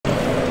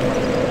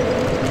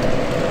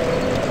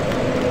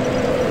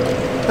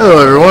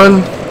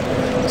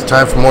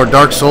time for more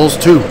Dark Souls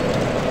 2.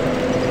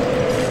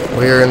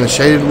 We are in the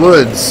Shaded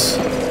Woods.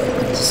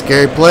 It's a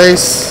scary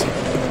place.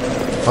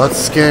 Lots of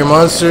scary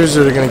monsters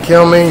that are going to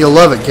kill me. You'll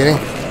love it, Kenny.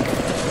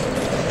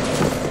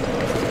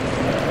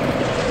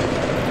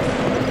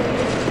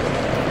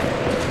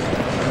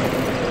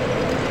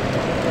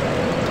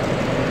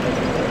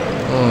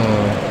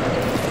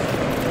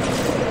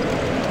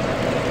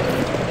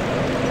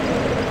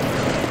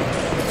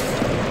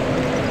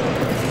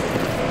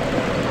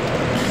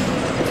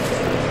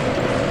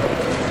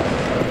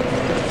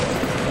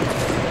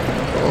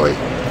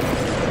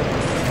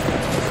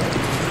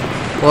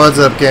 What's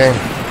up, gang?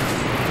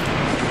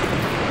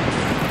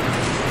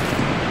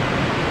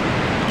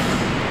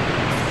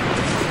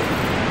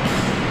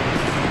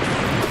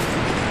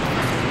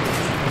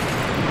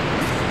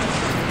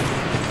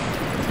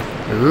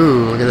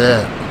 Ooh, look at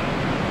that.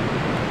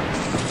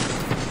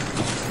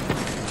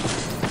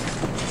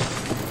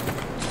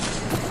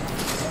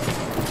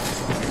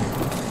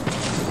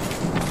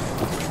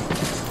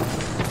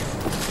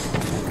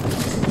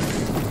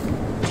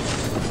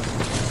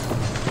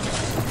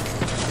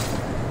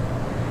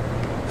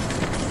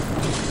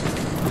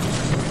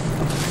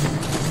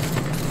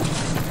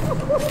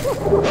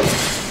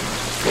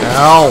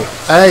 Ow!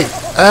 Hey!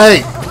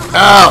 Hey!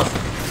 Ow!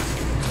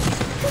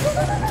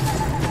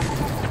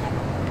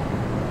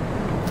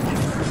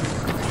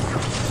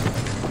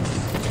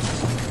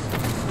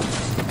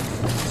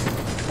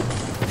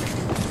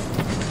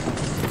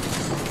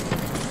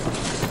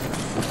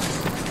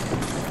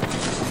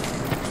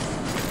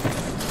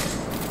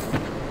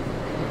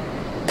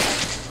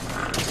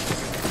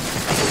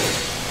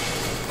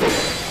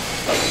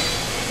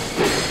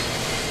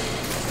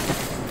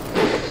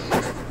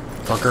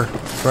 Fucker.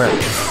 Right.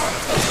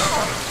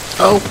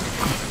 Oh.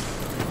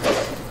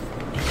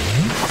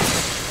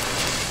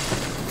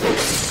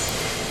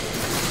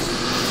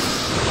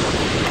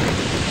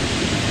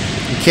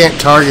 You can't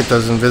target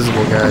those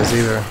invisible guys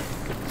either.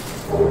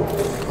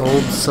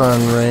 Old sun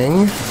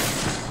ring.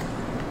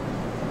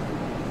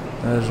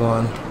 There's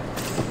one.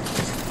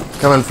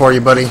 Coming for you,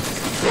 buddy.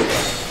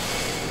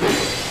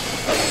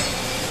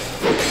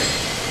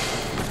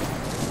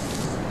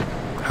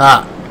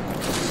 Ha.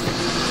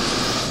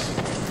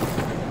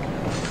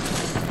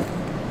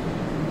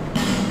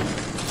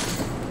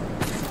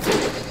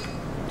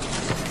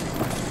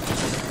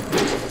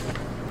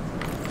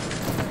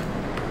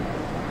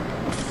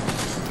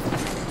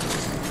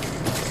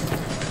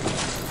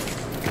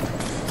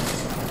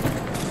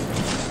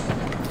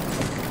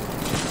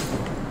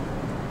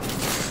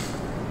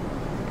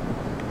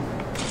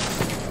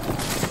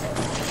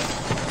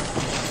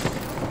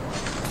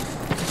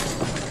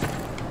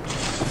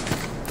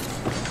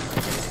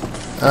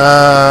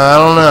 I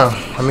don't know.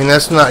 I mean,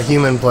 that's not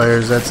human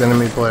players, that's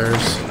enemy players.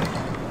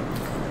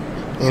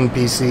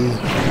 NPC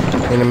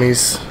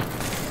enemies.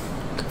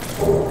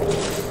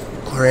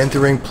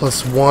 Chlorantha ring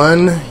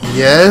 +1.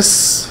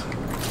 Yes.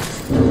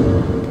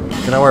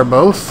 Can I wear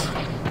both?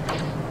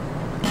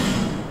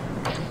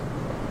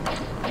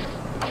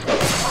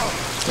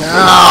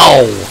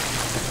 Ow!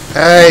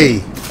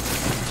 Hey!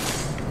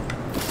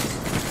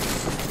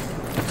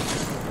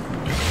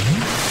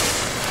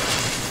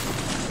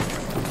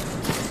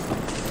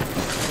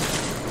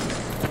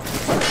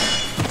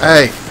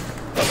 Hey.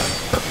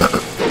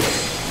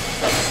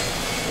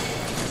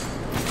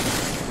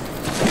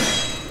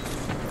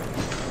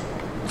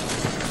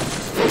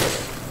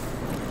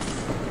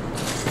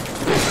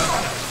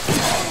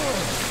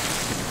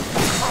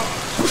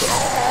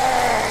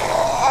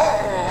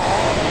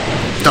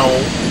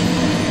 Don't.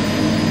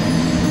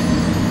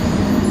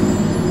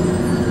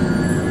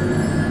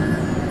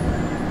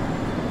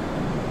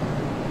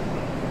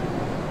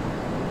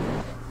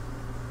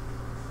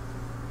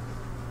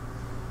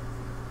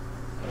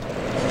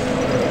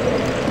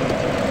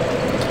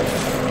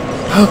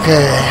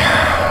 Okay.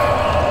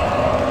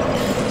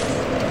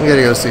 We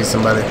gotta go see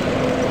somebody.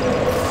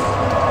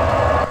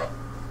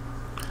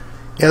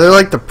 Yeah, they're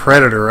like the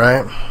Predator,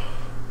 right?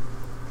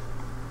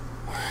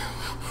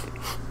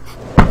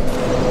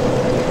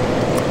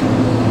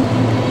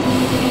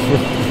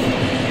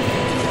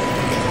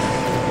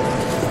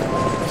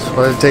 Just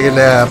wanted to take a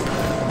nap.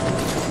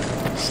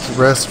 Just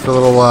rest for a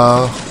little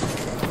while.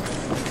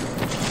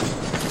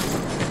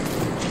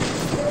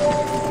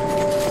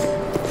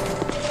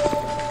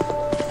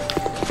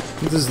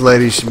 This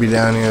lady should be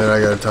down here that I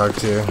gotta talk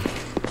to.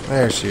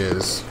 There she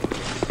is.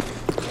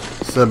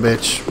 What's up,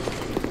 bitch?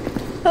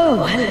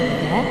 Oh, hello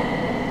there.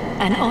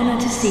 An honor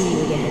to see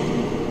you again.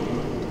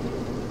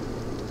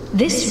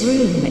 This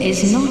room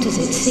is not as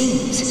it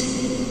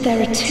seems.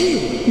 There are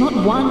two, not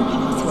one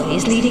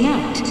pathways leading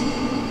out.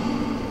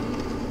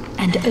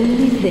 And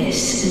only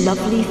this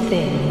lovely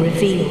thing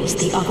reveals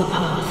the other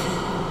path.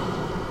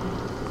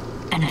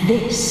 And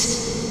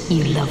this,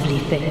 you lovely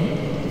thing,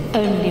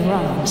 only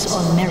runs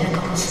on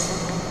miracles.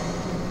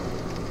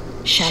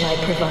 Shall I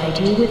provide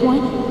you with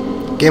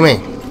one? Gimme.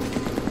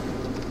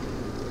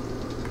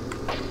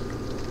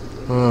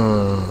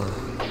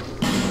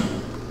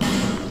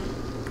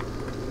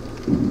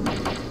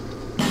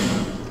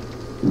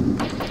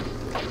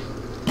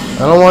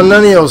 I don't want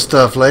none of your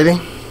stuff, lady.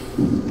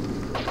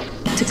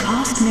 To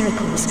cast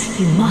miracles,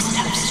 you must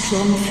have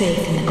strong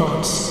faith in the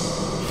gods.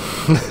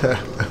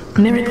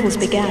 Miracles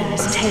began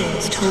as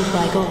tales told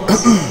by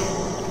gods.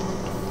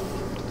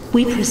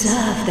 We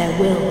preserve their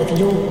will with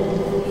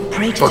law,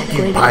 pray to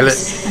their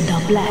greatness, and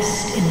are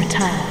blessed in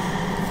return.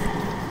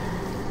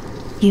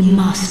 You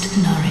must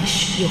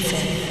nourish your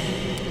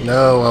faith.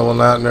 No, I will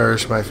not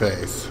nourish my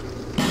faith.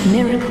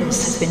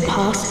 Miracles have been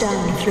passed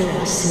down through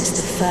us since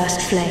the first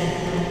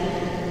flame.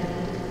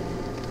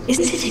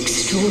 Isn't it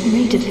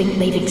extraordinary to think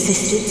they've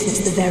existed since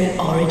the very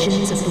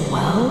origins of the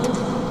world?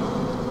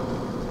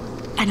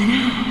 And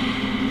now,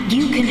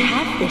 you can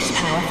have this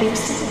power for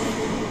yourself.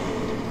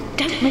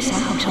 Don't miss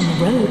out on the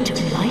road to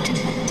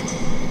enlightenment.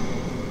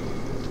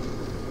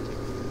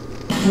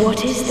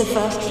 What is the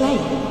first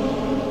flame?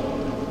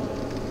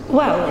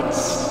 Well,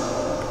 it's...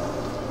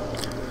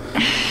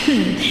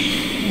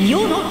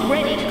 You're not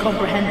ready to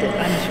comprehend it,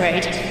 I'm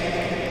afraid.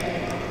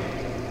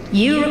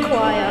 You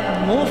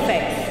require more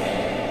faith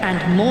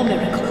and more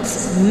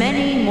miracles,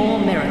 many more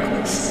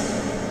miracles.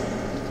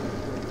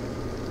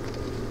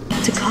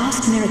 To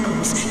cast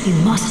miracles, you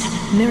must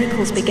have.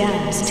 Miracles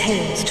began as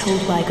tales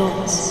told by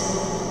gods.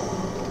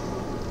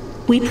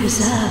 We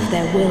preserve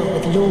their will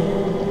with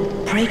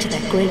law, pray to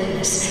their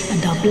greatness,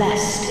 and are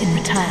blessed in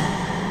return.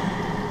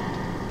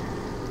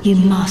 You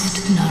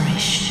must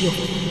nourish your...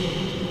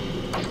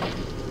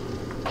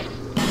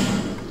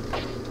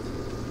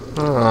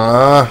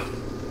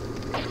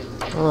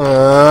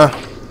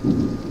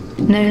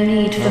 No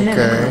need for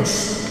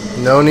miracles.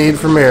 No need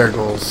for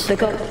miracles.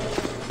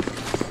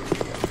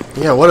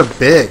 Yeah, what a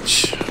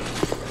bitch.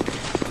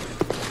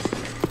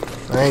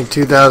 I need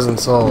 2,000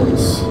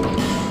 souls.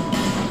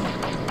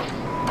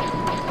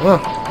 Oh,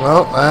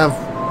 well, I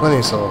have plenty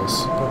of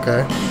souls.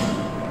 Okay.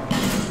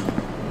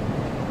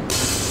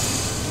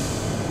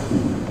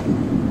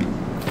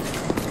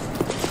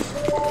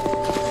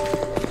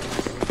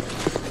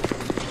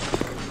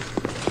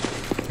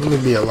 Let me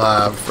be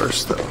alive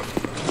first, though.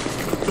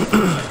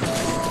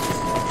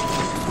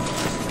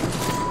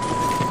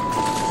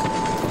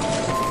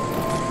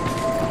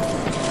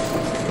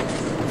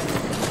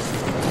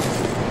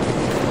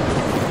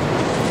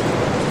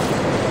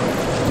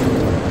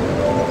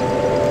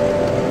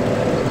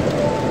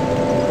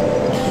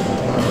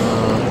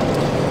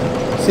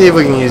 See if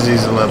we can use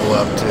these to level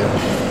up too.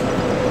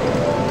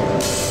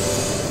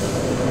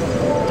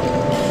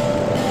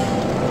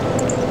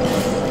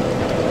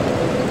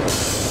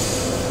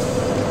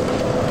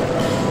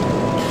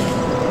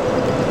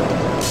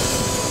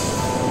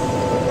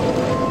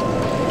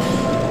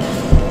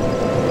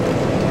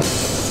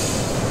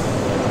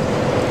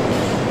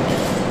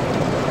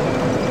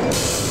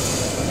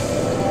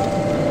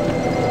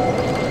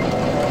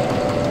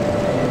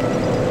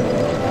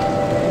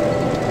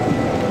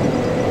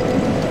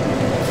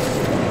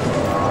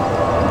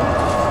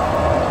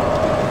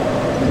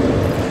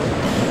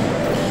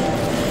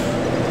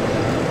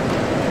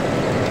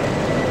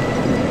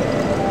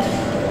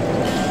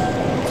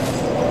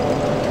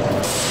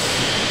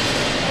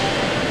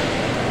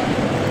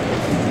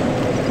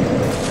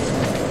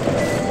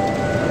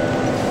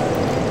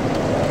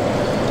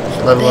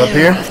 Level up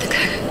here.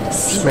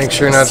 Just make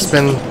sure not to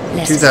spend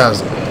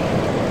 2,000.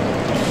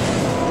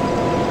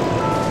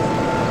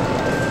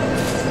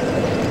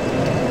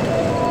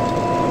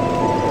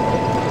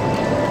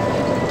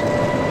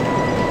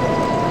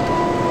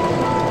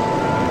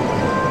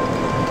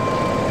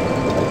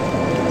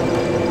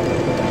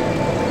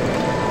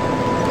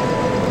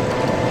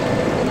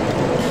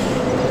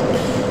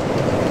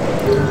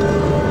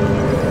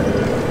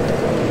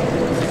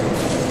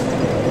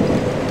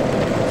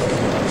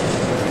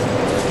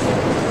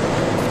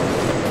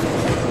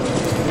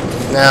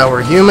 Now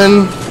we're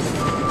human,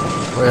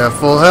 we have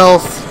full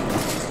health,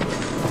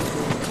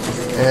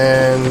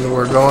 and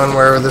we're going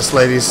wherever this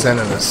lady's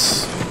sending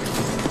us.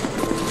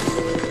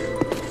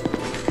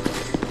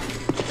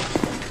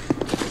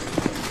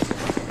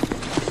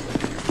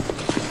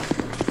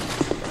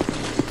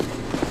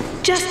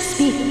 Just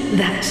speak,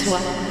 that's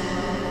what.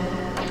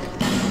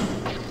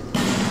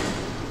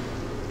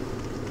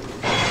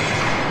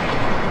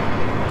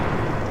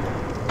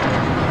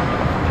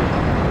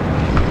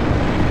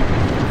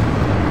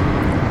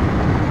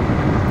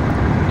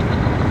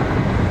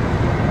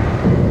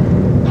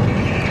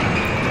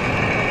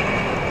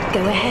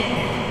 Go ahead.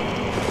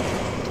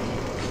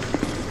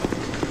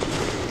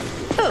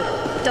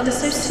 Oh, done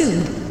so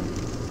soon.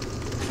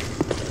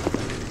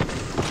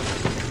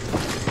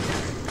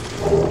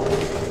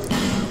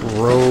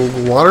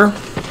 Rogue water.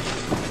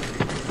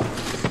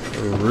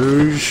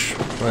 Rouge.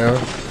 Well,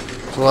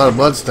 there's a lot of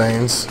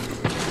bloodstains.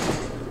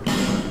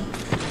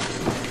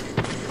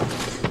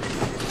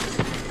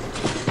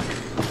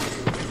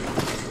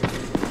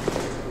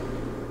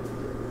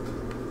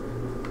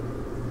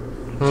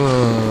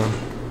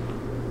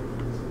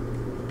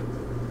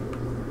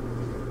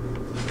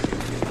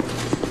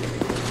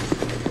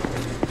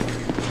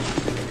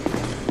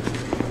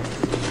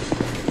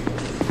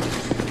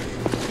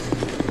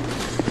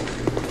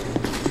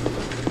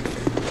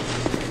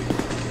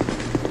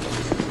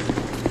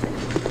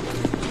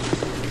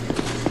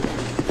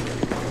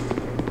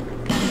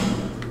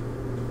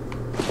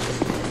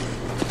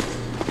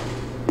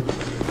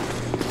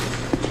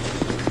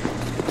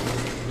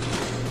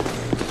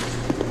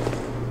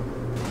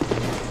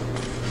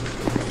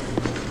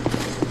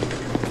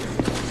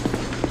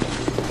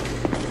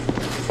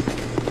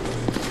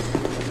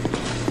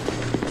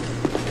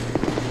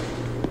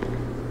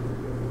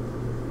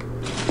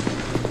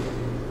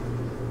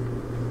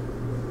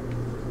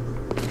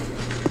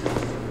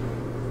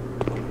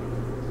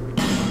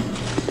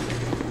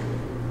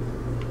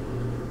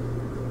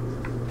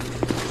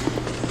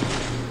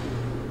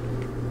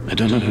 I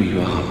don't know who you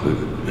are,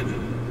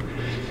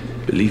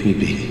 but leave me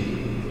be.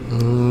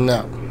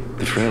 No.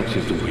 The frailty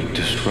of the weak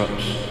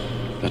disrupts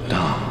the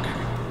dark.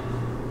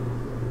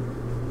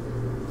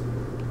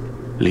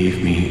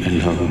 Leave me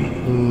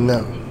alone.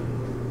 No.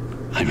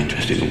 I'm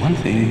interested in one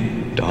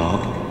thing,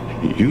 dog.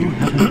 You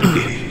haven't to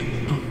give.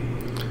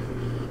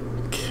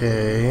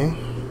 Okay.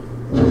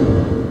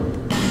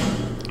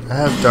 I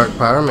have dark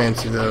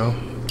pyromancy though.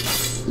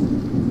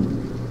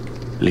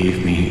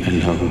 Leave me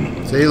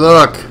alone. See,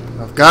 look,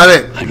 I've got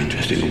it. I'm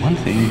interested in one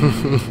thing.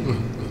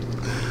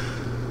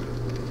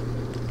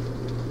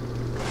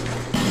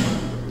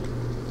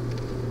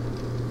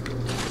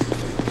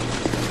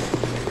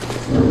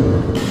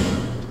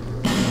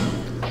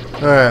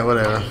 Alright,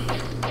 whatever.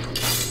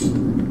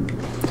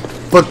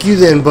 Fuck you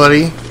then,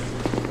 buddy.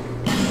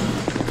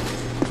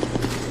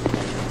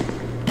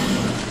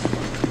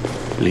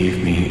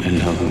 Leave me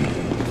alone.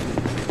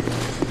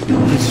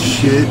 This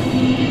shit.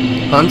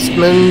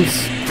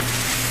 Huntsman's,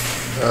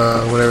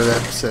 whatever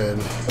that said.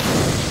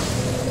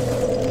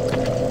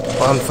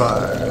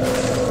 Bonfire.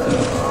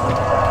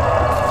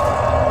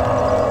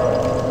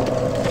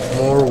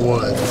 More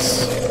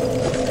woods.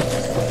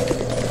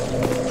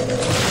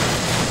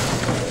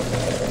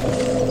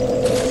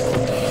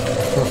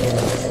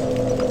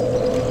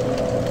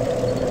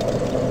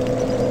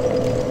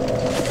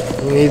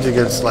 He needs a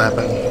good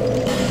slapping.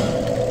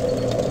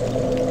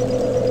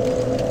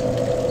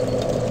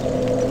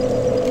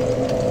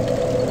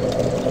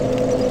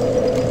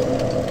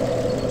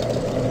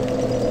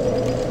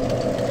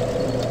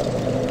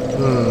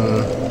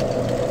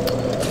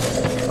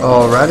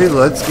 Alrighty,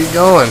 let's get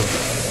going.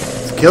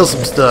 Let's kill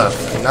some stuff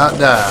and not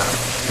die.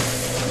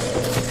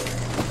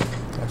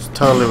 That's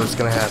totally what's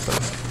gonna happen.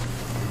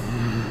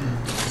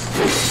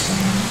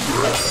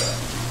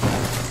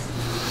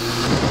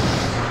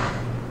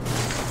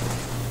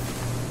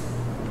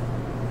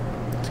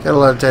 It's got a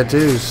lot of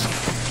tattoos.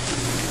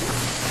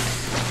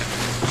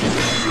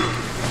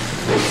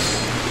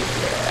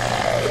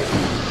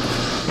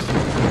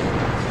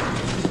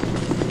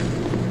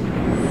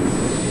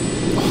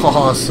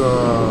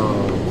 Awesome.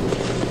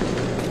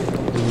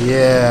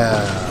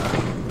 Yeah.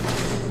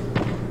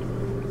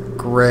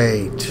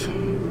 Great.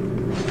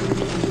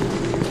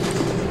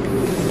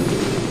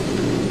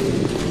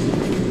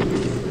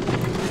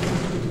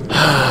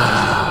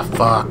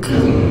 Fuck.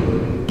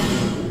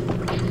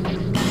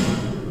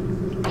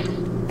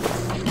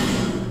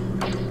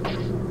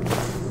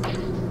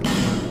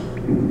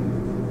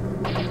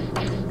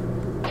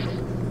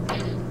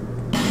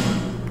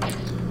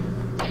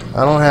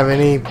 I don't have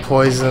any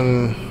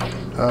poison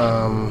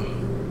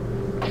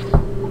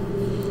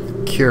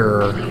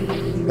cure.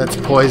 That's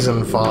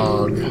poison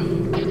fog.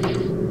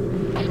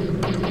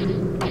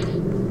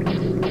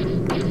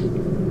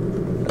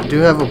 I do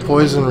have a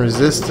poison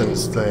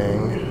resistance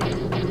thing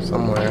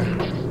somewhere.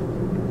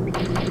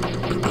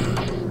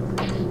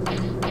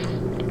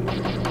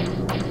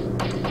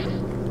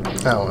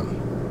 That one.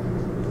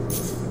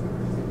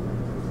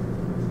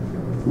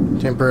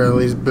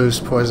 Temporarily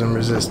boost poison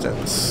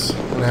resistance.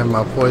 And I have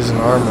my poison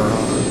armor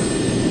on.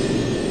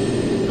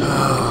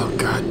 Oh,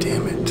 god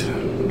damn it.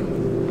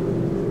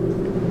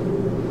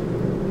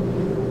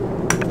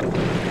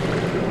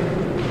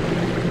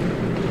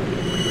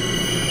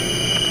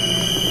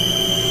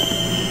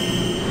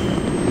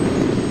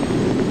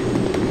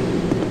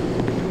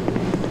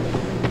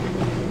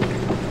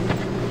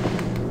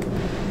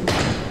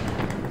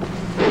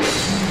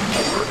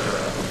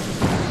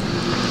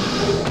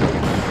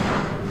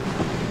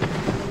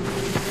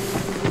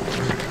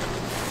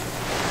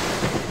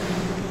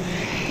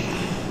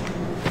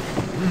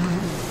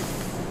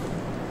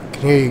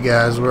 I can hear you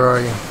guys. Where are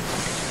you?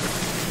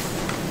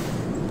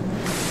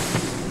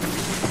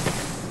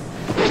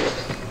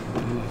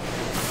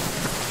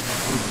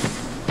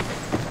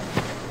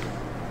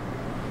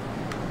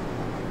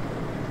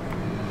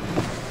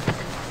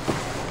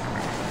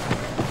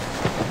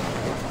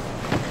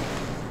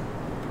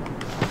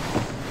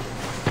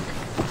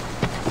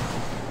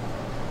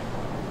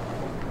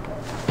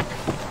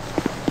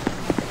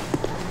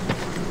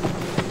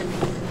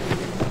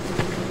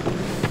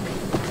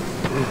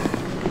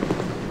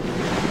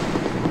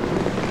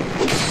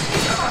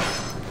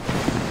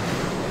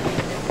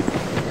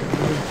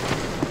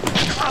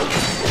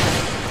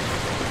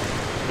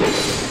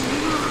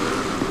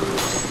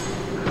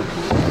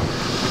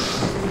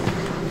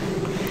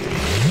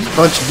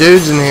 Bunch of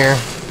dudes in here.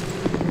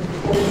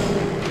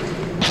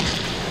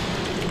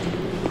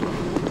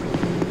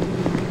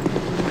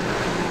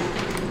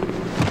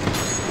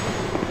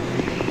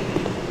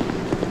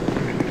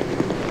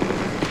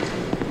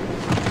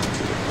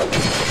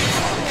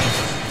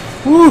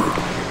 Woo!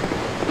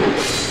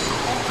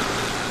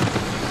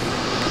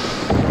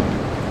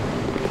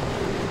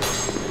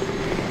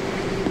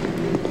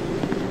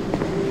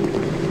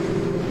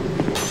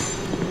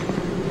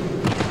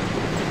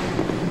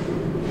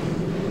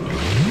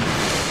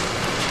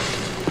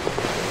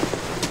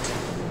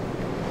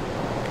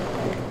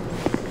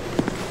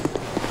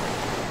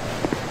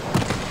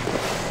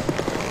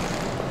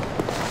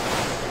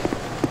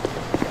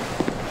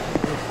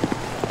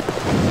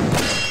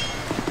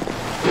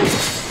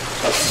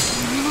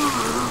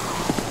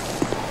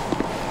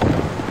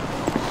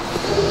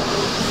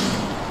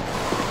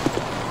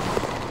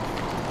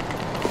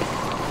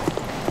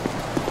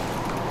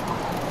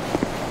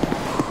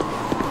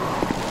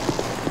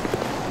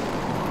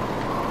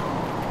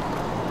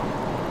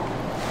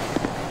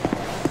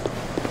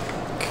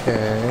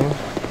 Okay.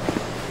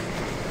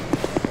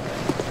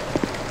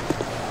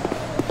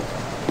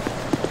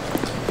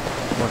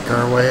 Work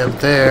our way up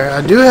there.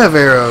 I do have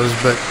arrows,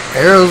 but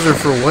arrows are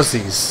for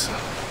wussies.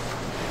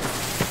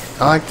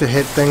 I like to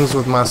hit things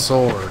with my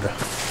sword.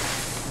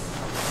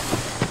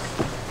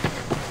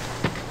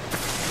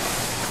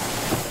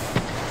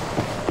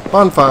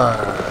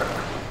 Bonfire.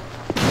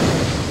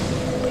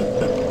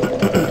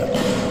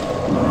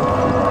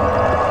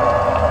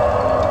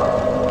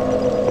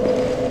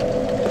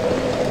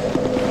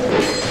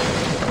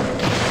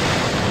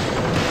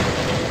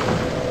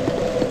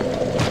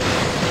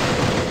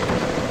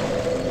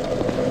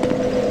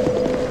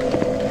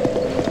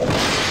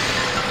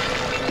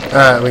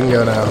 Alright, we can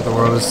go now. The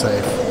world is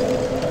safe.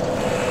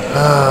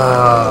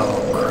 Oh,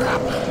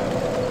 crap.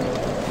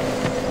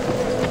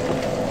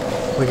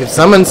 We could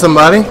summon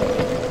somebody.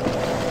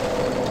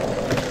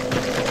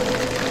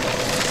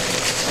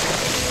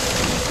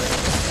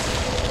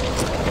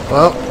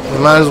 Well, we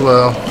might as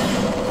well.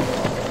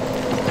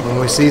 When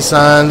we see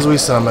signs, we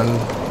summon.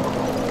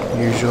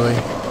 Usually.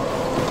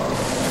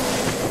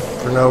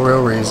 For no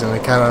real reason.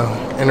 It kind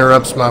of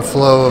interrupts my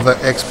flow of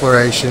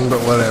exploration, but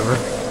whatever.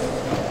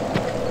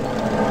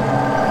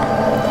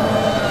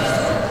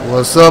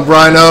 What's up,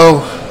 Rhino?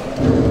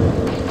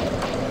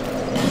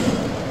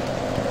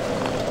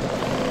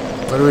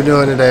 What are we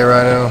doing today,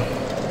 Rhino?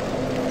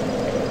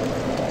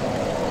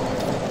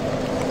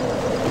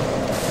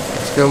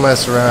 Let's go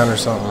mess around or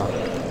something.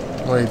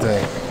 What do you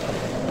think?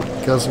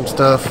 Kill some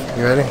stuff?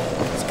 You ready?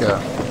 Let's go.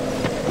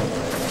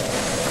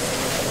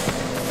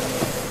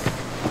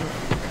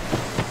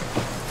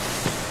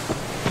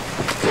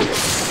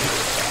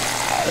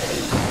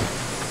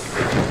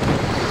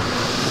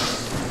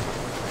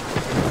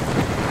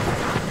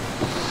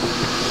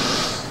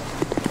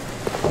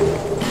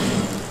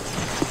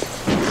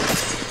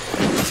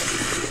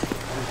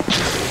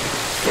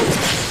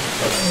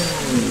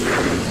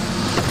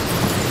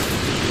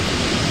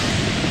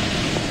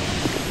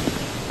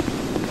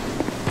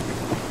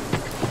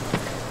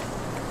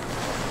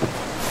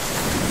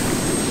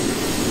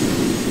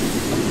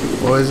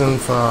 Poison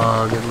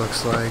fog, it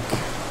looks like.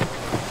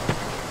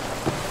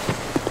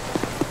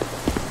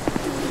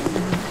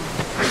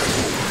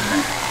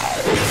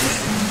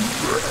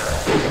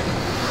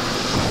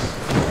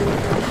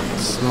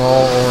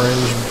 Small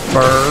orange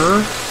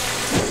burr.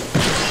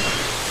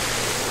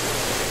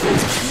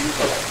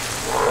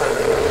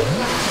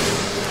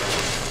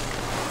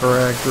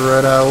 Correct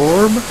red-eye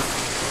orb.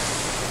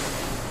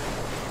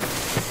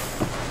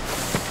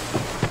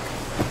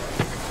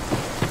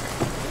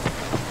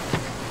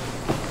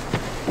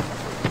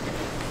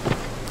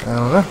 I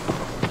don't know.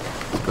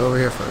 Let's go over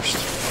here first.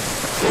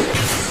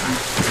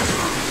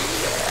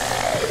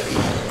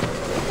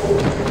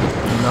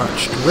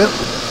 Notched whip.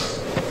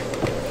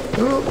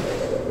 Oop.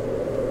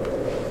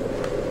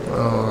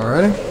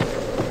 Alrighty.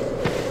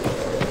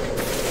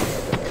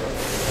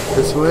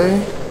 This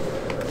way.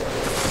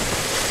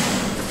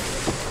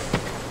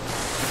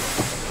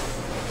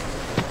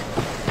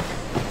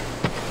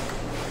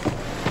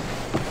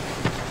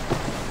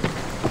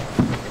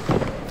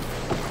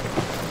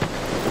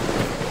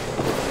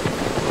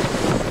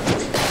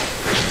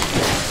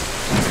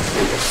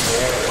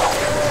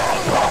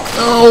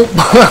 Oh!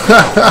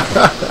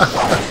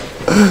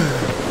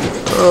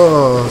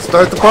 Oh,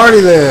 start the party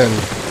then.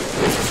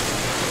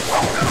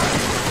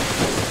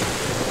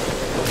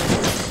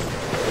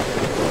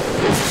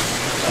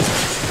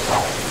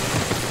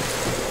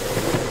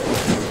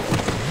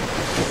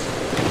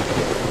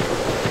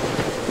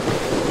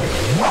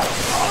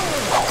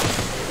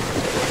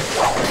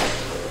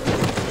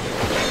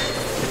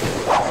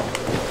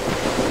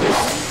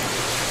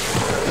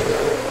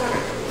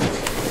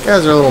 You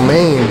guys are a little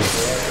mean.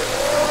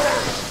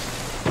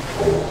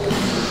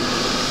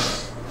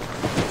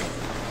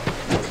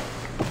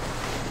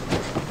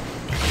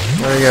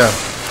 There you go.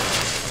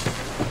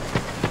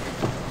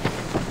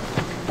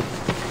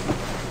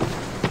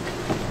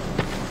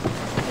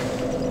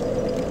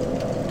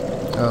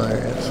 Oh, there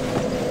he is.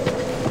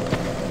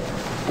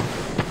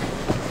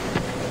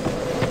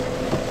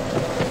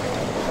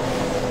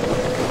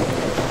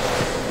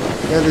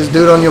 You got this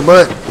dude on your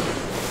butt.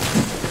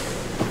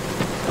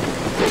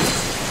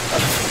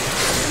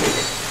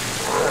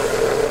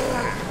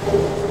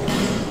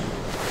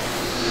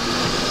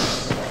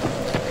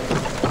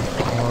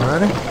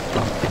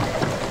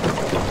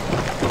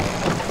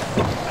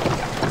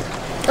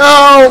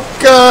 Oh,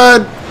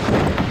 God!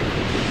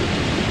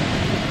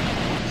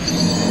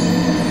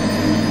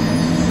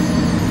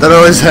 That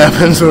always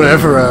happens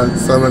whenever I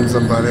summon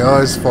somebody. I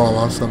always fall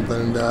off something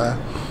and die.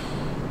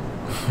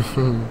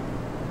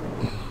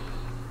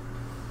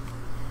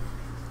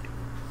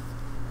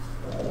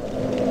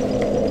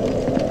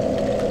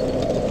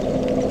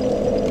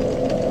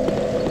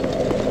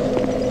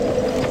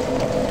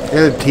 I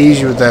gotta tease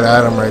you with that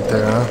item right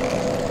there, huh?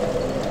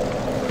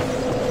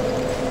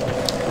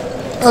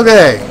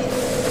 Okay.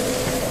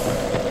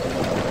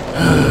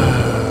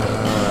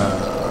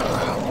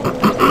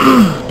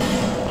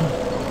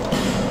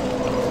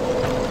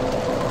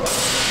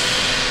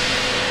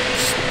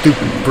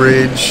 Stupid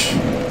bridge.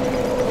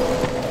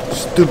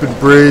 Stupid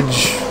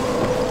bridge.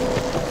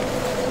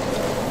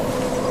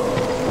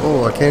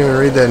 Oh, I can't even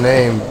read that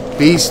name.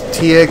 Beast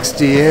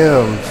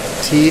TXDM.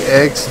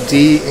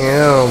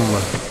 TXDM.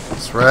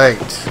 That's right.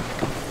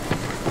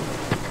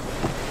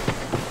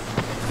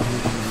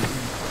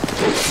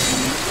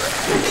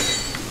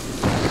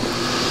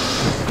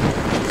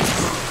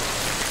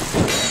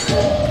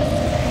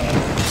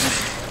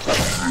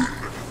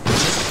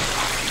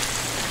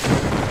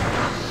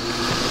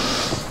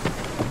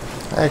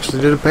 I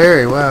actually did a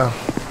parry. Wow.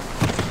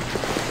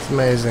 It's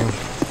amazing.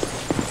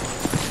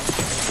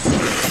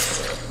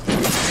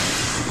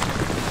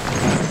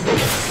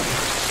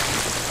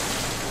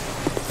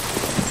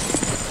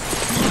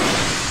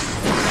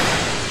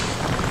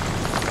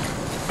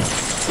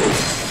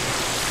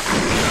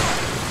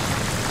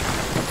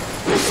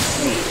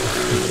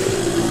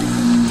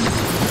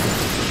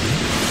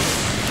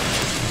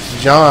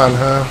 John,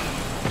 huh?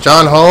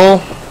 John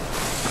Hole?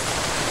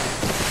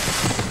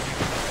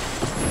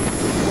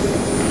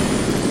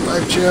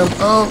 Life gem.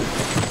 Oh.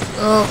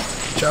 Oh.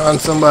 John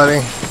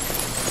somebody.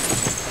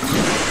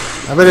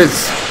 I bet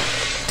it's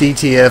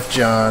DTF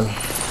John.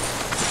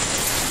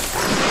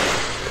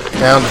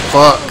 Down to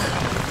fuck.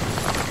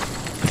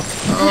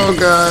 Oh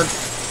god.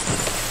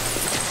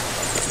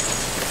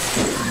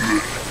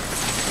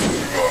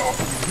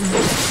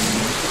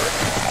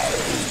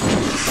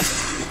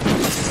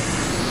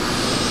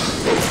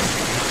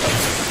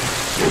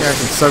 I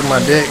can suck my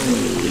dick.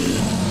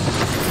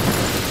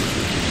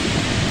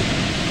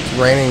 It's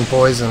raining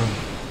poison.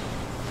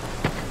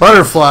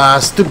 Butterfly,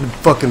 stupid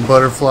fucking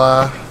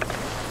butterfly.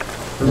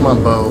 Where's my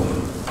bow?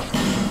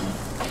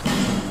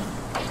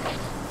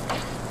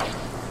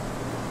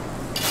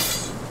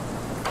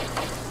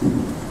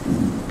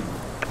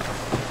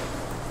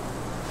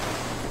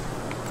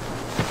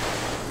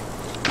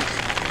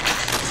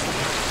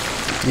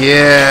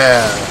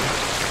 Yeah.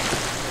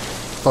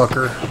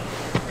 Fucker.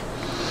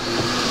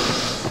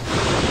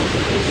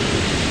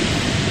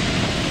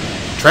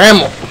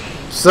 Trammel,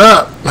 what's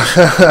up?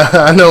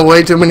 I know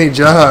way too many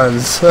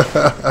Johns.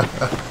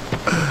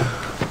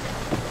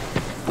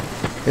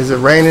 Is it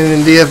raining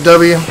in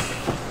DFW?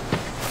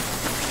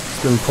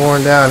 It's been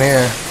pouring down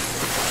here.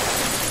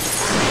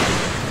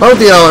 Both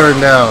of y'all are in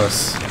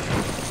Dallas.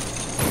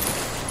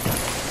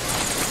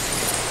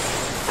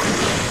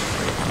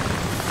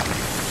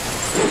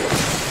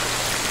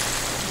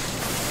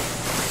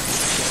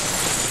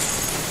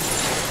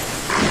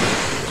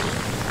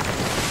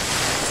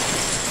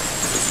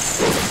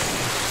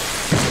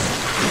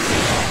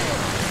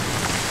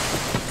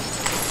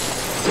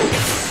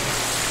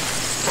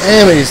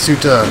 Damn it, he's too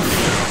tough.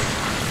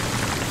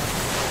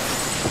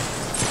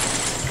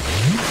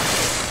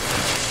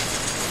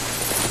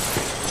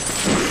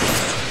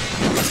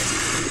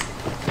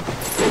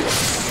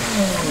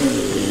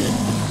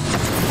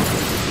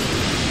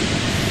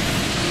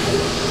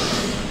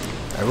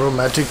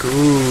 Aromatic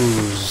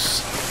ooze.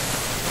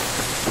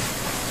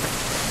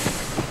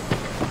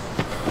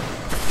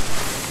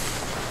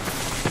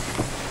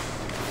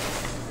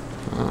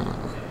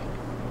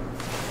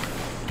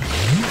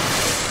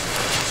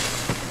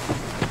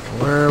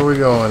 Where are we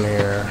going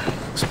here?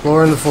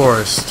 Exploring the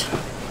forest.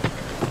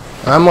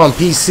 I'm on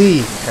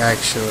PC,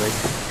 actually.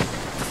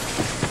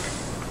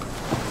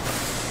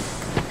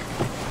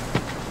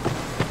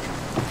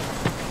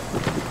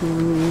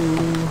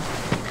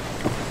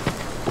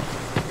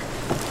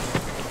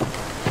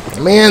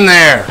 Let me in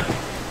there.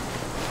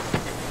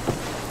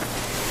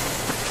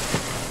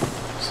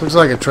 This looks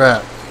like a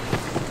trap.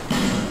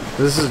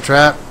 This is a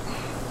trap.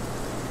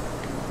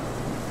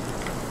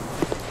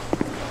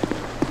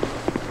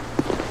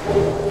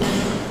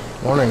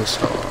 Morning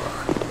star.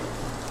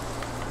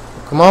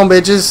 Come on,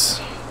 bitches.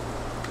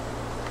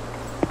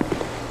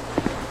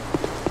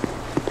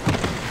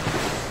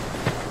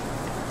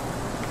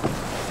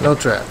 No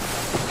trap.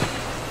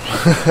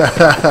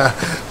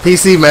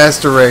 PC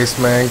Master Race,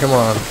 man. Come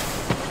on.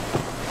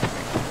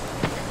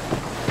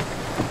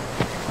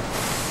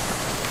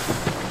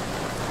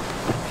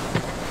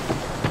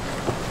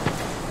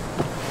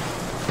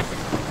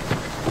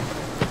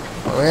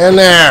 We're in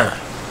there.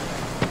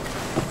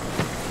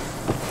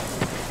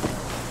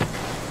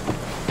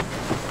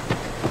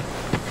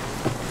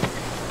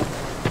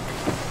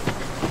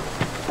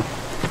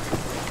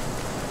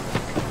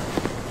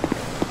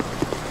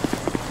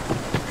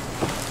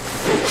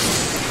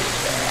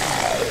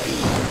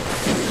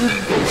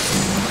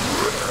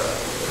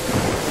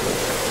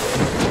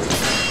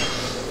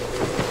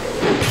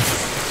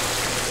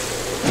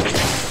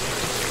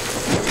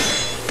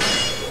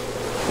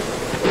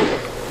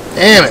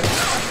 Damn it.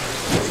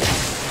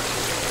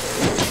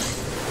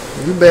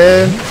 You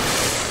bad.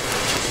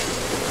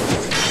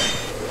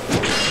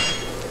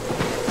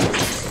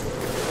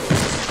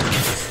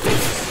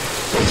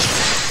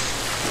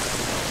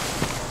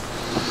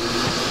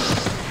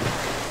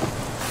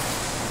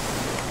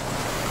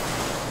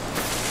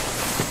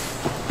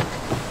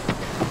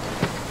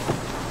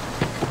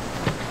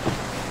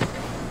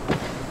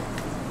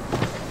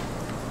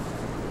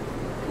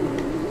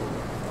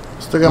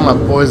 Still got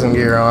my poison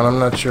gear on. I'm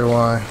not sure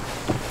why.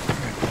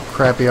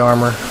 Crappy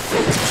armor.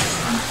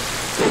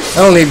 I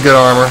don't need good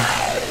armor.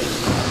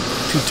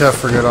 Too tough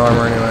for good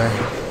armor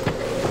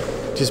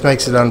anyway. Just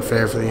makes it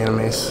unfair for the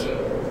enemies.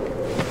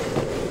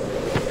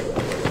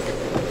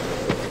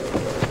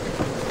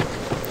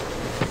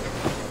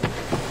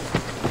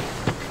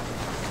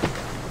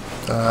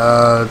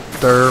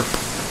 Derp.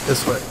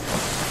 This way.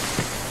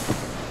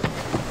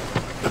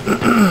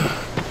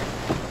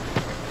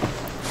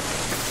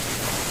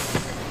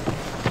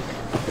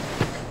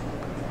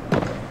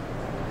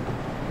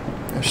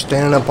 They're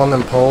standing up on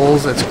them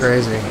poles. It's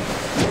crazy.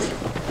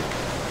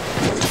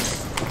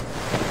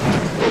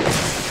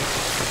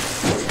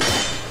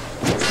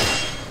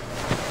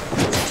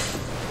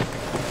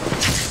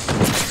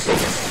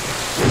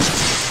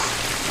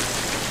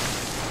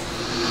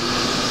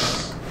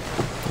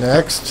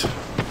 Next.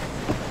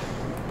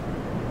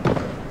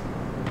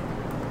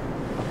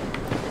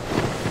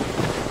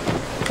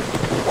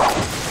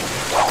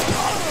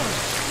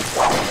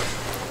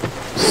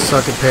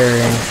 Suck at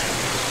parrying.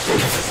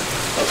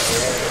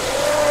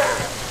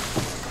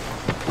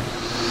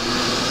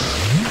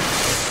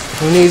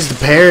 Who needs to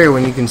parry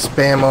when you can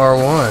spam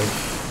R1?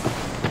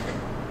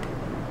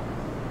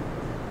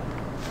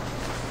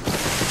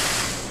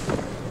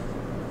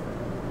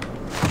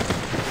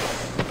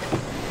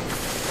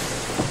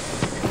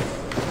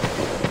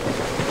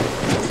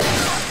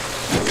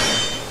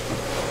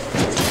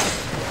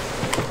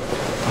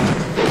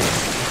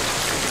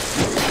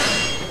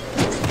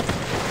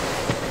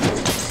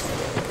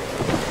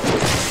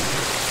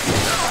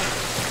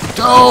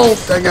 Oh,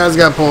 that guy's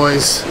got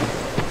poise.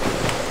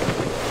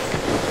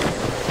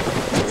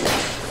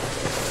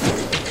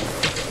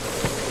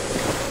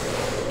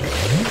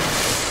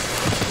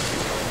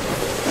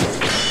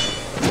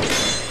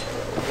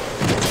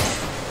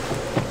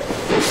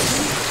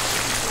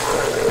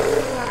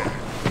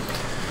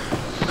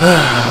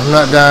 I'm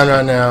not dying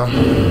right now.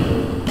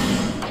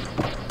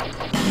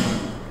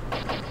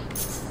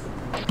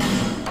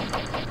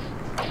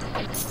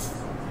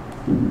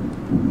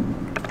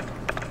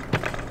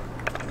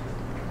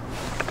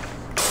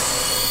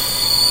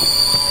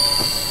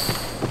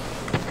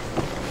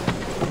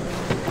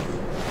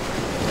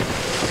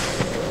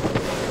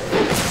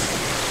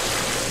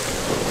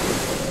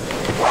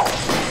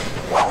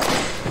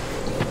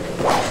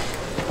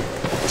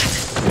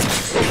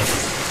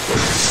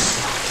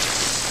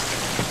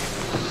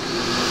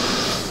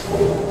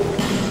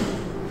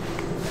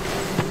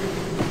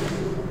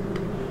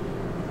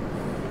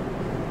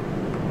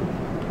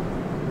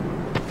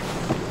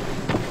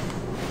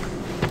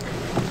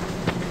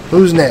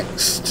 Who's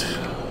next?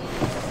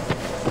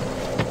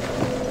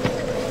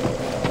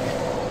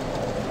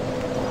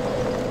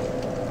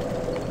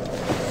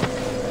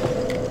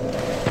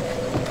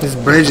 This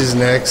bridge is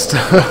next.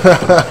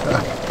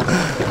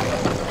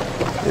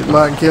 It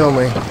might kill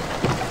me.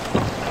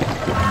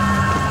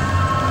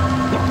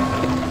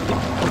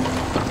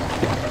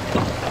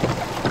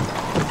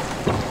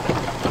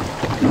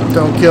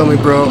 Don't kill me,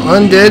 bro.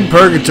 Undead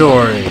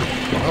Purgatory.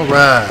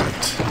 Alright.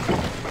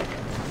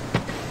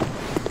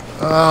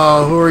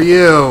 Oh, who are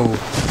you?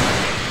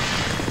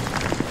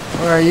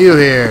 Why are you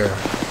here?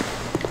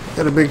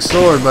 Got a big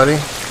sword, buddy.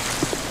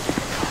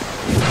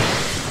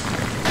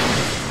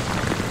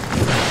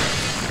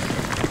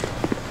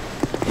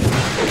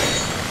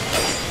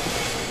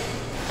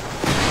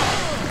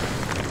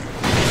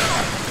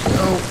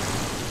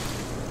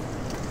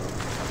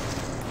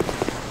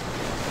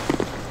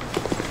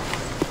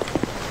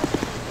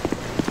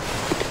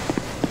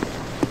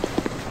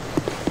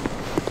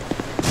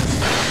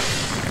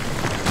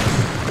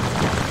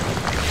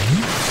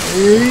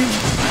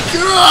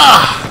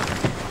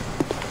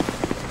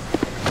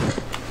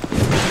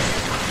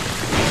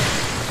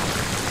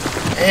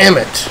 Damn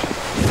it.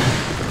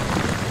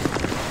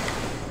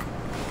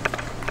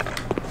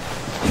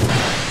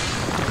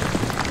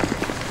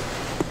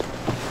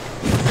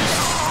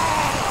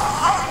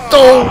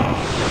 Oh.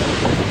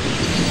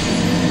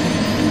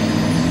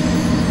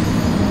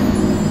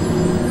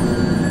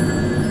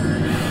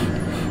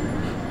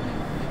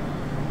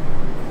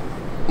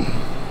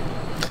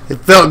 It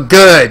felt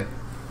good.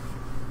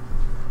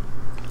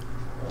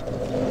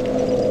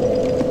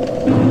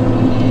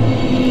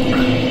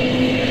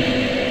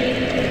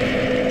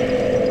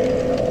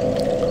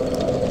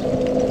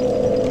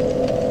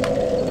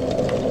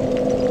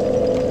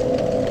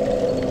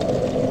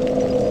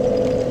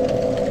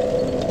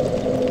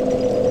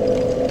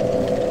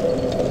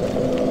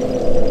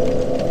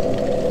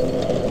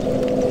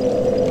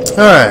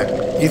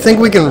 Alright, you think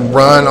we can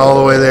run all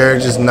the way there,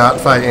 just not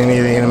fight any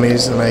of the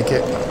enemies and make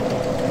it?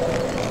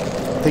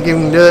 Think you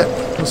can do it?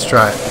 Let's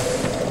try it.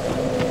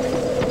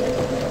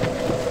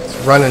 It's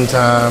running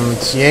time.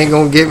 You ain't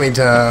gonna get me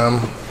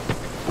time.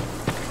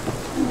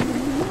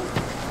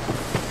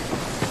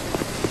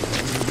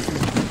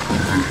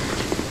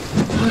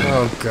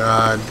 Oh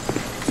god.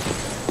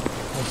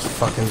 Those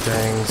fucking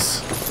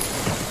things.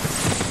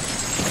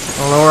 I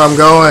don't know where I'm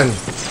going.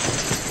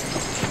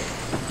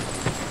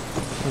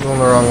 I'm going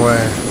the wrong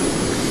way.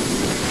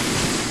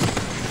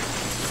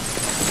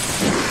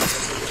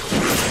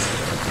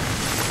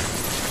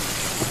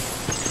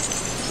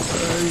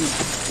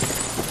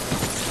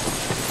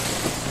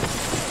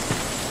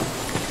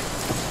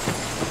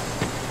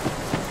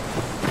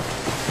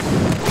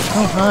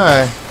 Oh,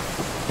 hi.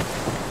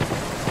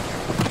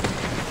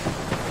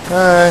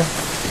 Hi.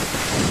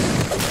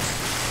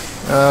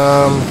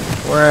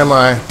 Where am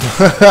I?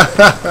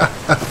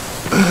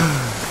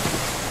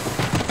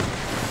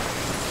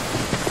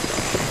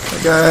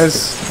 Hey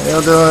guys, how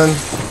y'all doing?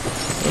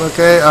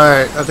 Okay?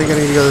 Alright, I think I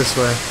need to go this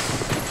way.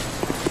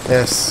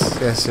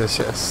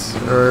 Yes.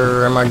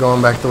 Or am I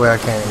going back the way I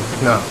came?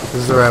 No, this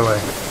is the right way.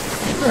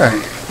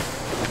 Alright.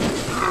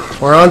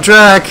 We're on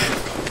track.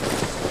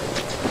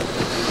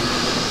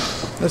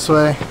 This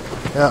way.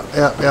 Yeah.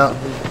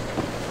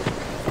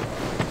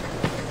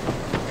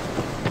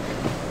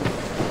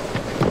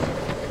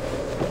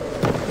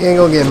 You ain't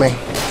gonna get me.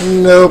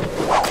 Nope.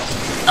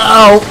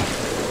 Ow!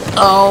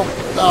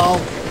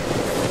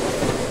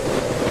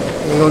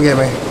 You ain't gonna get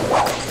me.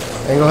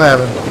 Ain't gonna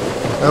happen.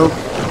 Nope.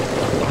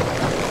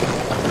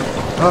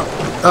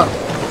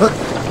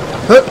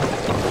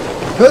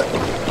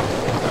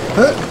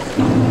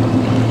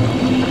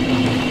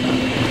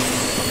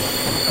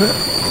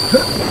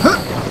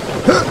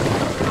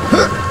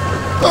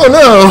 Oh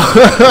no!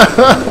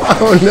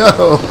 Oh no!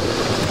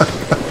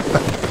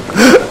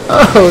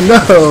 Oh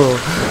no!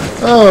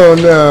 Oh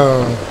no!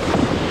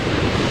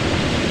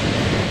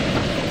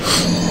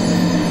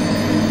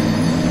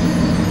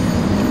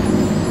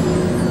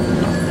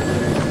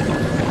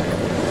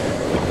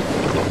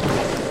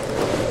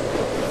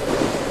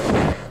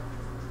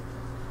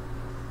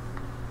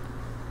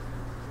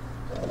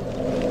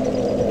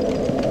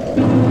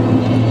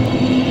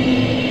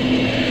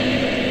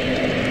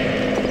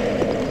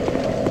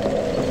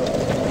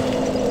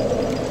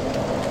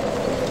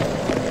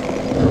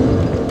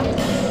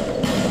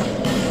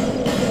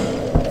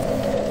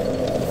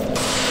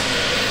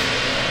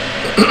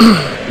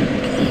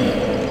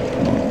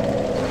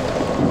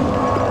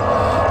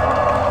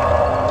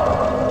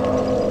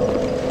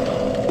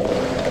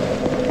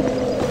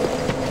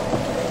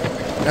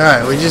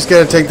 Alright, we just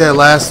gotta take that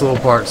last little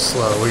part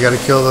slow. We gotta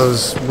kill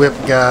those whip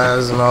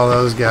guys and all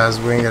those guys.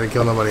 We ain't gotta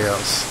kill nobody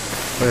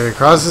else. We gotta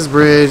cross this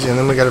bridge and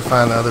then we gotta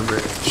find the other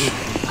bridge,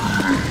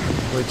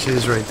 which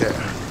is right there.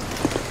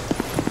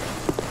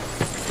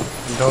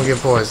 Don't get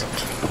poisoned.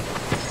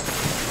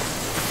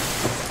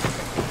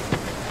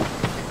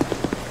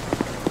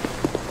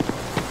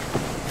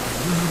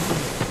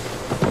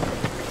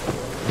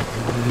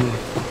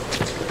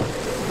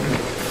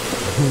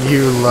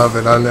 You love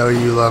it. I know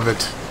you love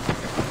it.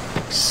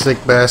 Sick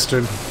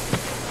bastard.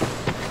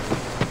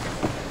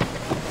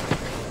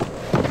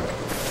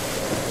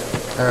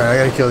 Alright, I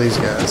gotta kill these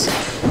guys.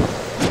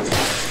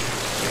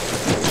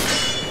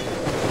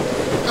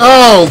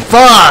 Oh,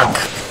 fuck!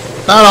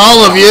 Not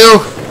all of you!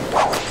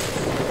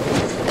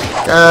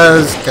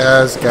 Guys.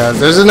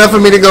 There's enough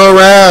of me to go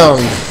around.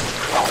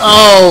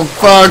 Oh,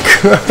 fuck.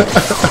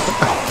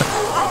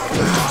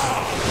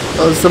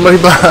 Oh, somebody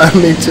behind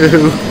me,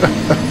 too.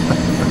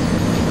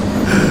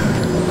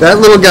 That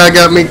little guy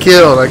got me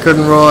killed. I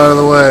couldn't roll out of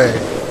the way.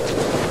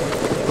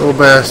 Little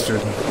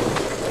bastard.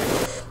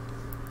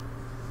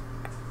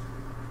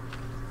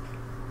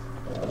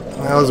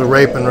 That was a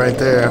raping right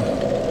there.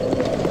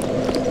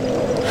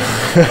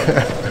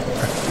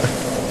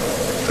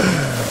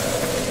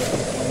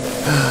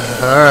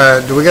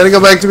 Alright, do we gotta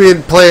go back to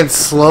being playing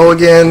slow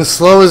again?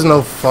 Slow is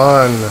no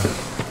fun.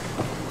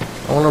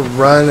 I wanna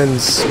run and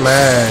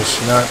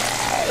smash, not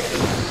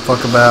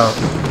fuck about.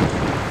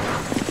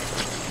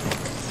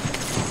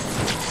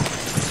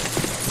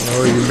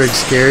 Oh, you big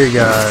scary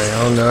guy.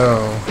 Oh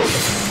no.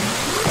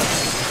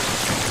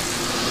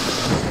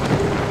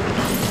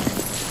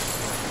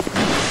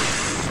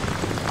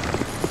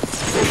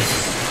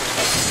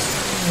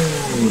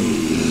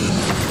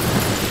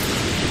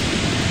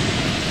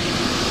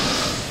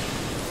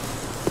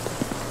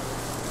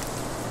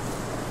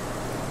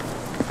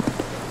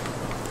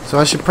 So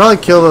I should probably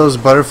kill those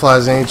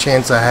butterflies any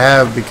chance I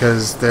have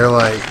because they're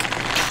like,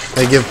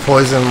 they give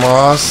poison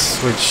moss,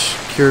 which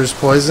cures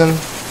poison,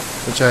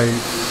 which I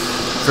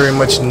very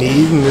much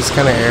need in this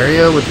kind of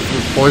area with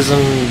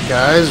poison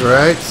guys,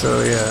 right?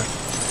 So yeah,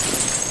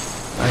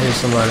 I hear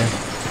somebody.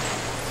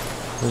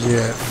 Where's he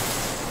at?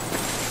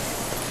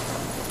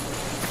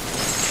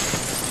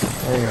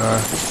 There you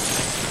are.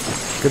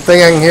 Good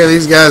thing I can hear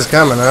these guys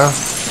coming, huh?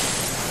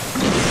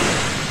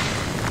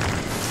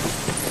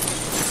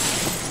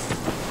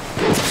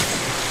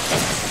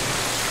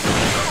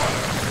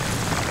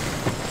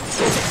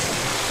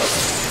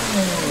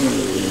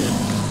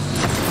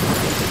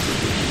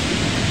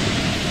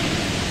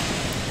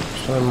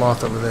 There's a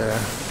moth over there.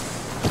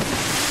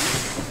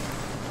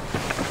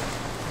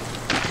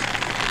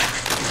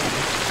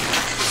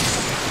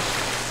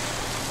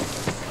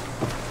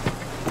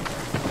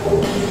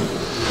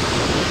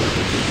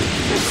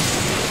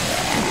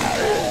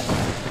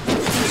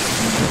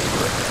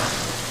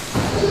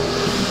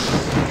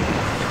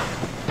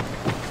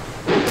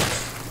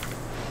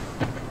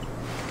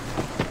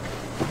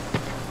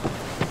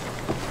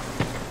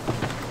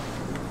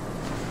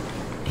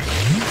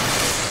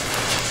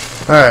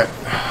 All right.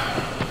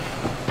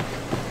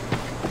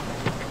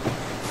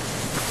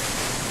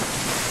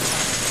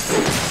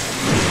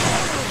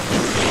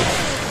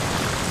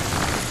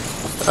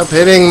 Stop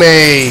hitting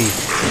me!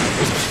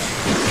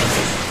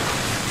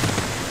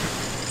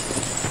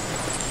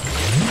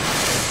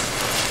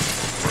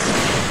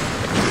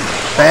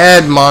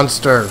 Bad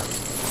monster.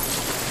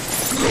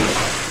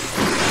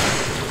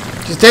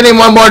 Just hit him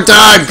one more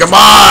time, come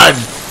on!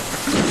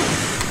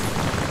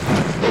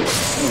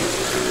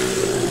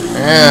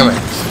 Damn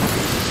it.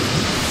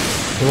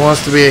 He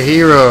wants to be a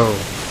hero.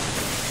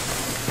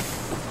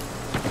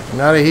 You're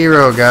not a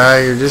hero,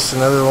 guy. You're just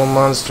another little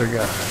monster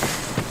guy.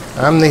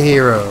 I'm the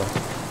hero.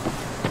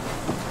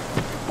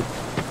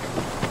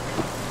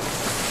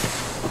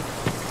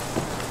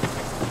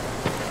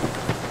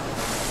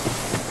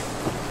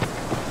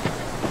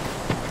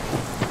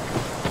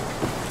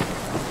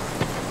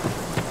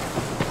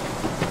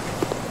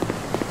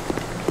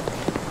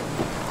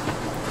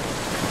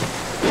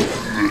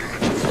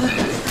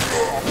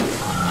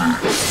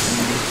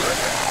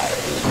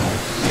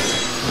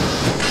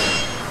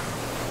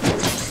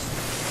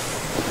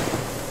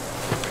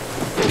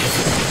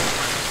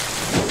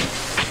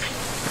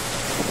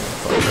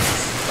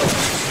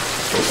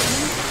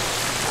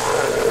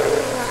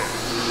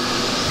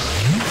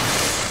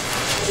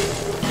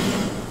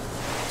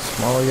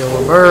 Small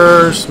yellow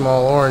burr,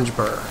 small orange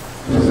burr.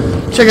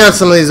 Check out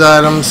some of these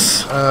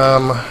items.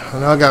 I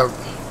know I got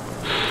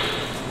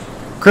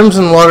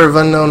Crimson Water of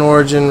Unknown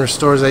Origin,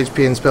 restores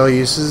HP and spell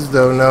uses,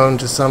 though known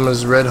to some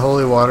as Red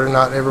Holy Water.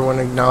 Not everyone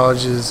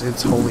acknowledges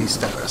its holy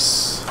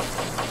status.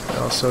 I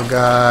also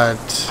got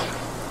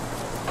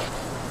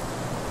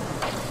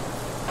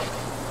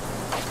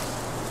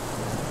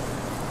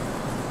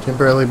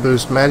temporarily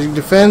boost magic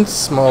defense,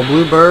 small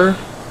blue burr.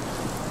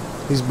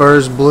 These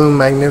burrs bloom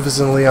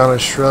magnificently on a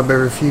shrub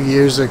every few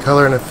years. Their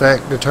color and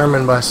effect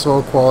determined by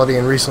soil quality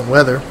and recent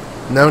weather.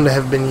 Known to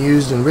have been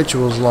used in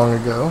rituals long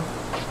ago.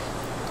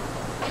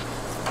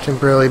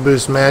 Temporarily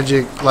boost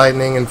magic,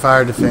 lightning, and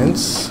fire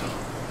defense.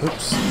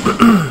 Oops.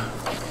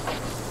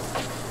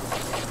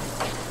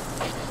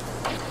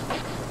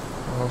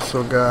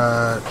 Also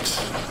got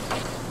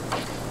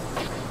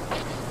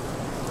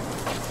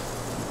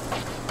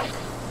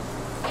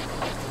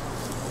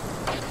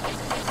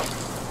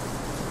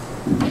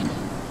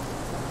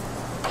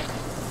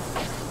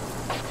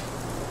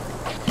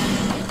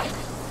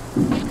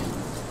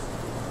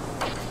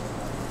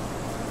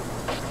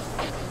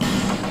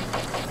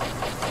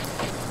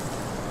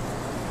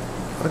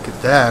look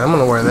at that. I'm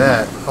gonna wear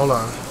that. Hold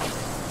on.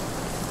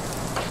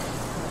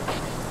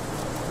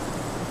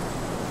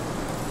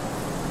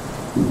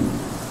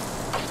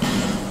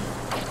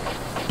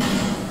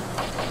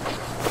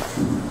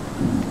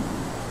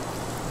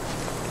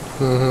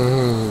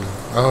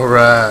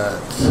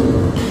 Alright.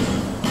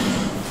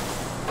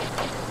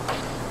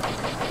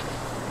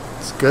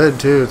 It's good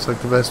too. It's like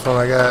the best one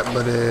I got,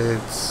 but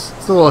it's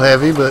a little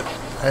heavy, but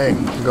hey,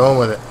 I'm going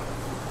with it.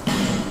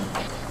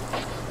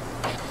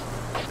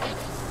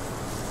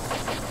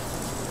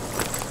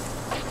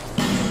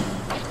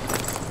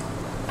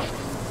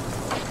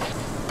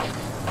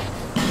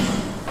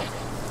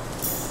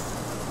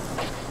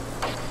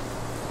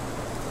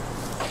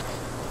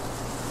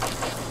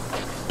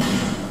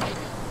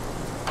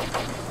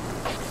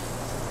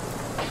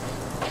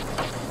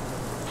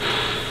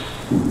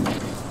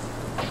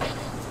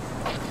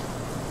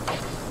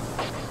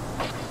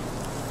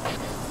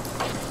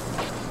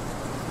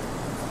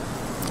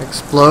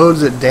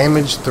 Explodes at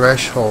damage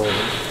threshold.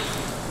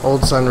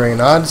 Old Sun Ring.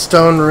 An odd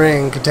stone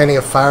ring containing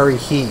a fiery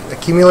heat.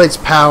 Accumulates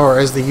power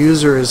as the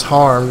user is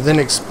harmed, then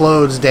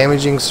explodes,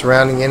 damaging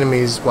surrounding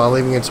enemies while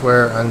leaving its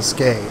wearer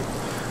unscathed.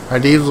 Our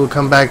deeds will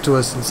come back to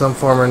us in some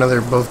form or another,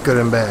 both good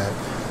and bad.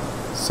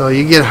 So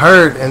you get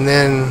hurt, and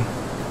then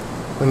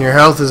when your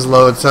health is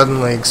low, it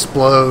suddenly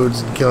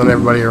explodes, killing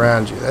everybody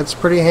around you. That's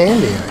pretty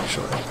handy,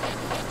 actually.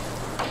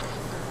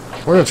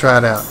 We're going to try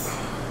it out.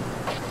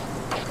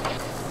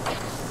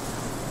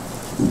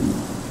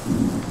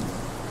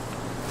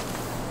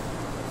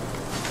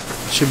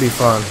 Should be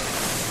fun.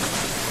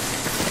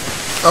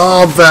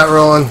 Oh, I'm fat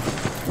rolling.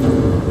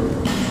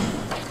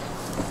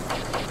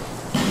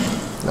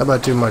 Not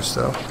about too much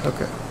though.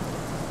 Okay.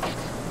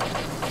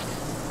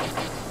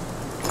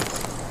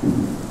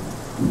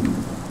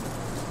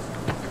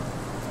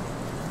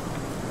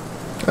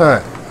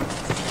 Alright.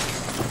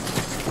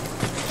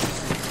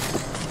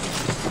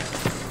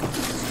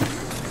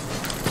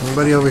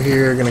 Anybody over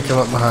here gonna come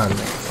up behind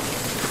me?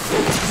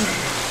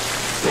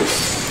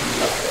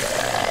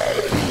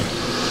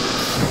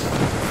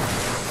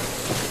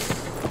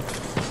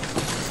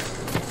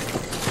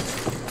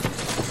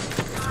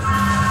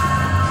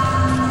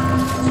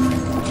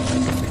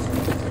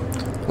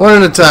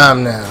 One at a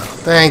time now.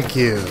 Thank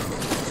you.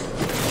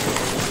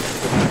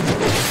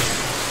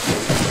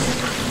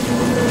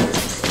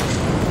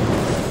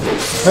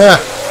 Ah,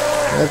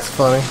 that's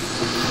funny.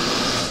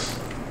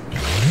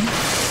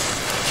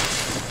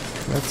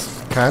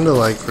 That's kind of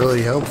like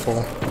really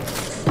helpful.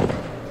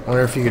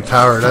 Wonder if you could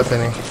power it up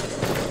any.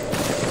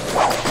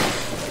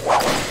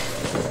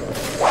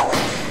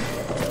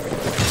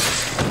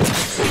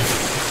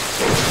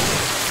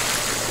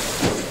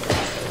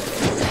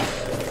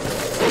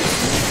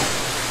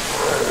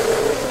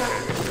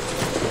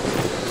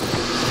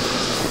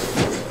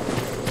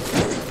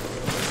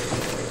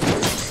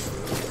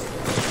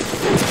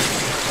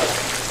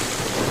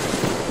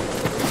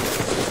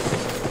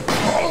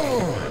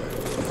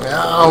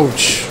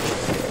 Ouch.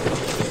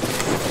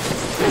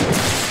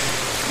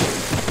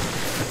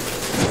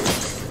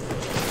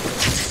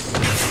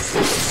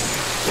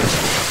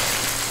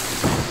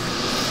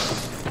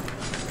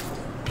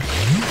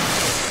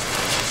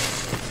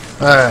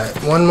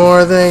 Alright, one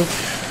more I think.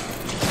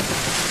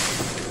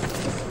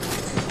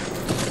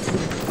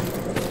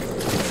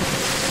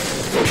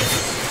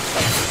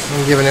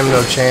 I'm giving him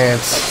no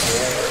chance.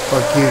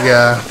 Fuck you,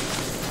 guy.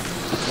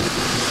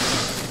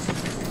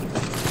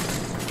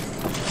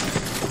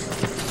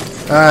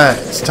 Alright,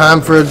 it's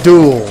time for a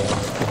duel.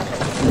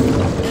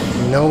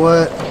 You know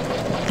what?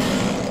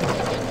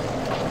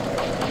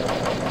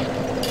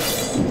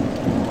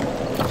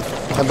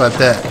 How about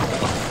that?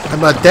 How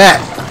about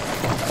that?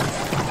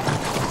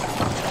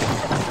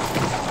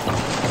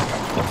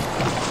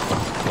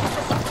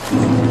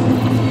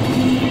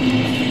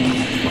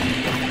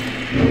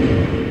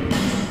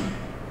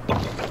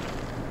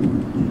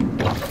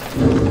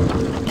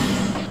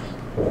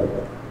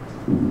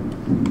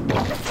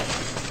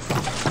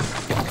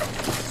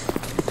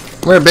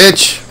 Come here,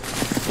 bitch.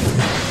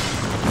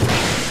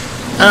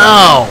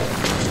 Ow.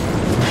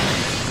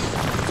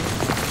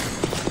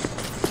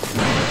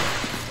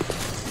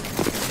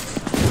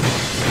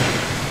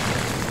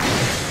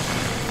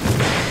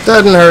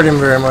 Doesn't hurt him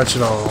very much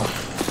at all.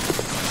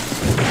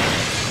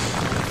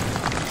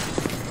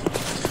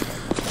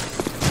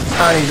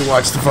 I need to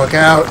watch the fuck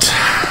out.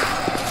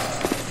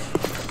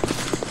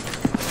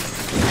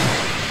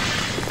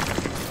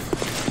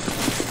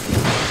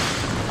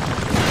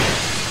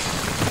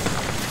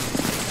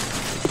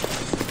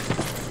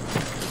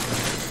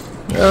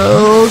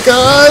 Oh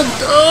God!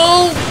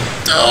 Oh!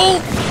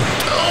 Oh!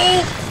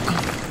 Oh!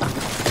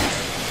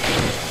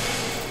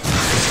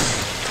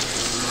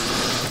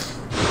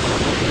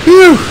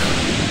 Phew!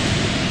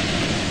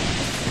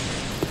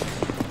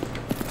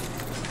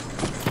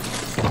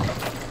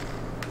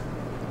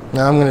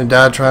 Now I'm gonna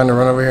die trying to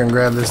run over here and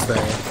grab this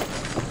thing.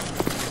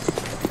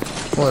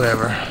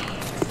 Whatever.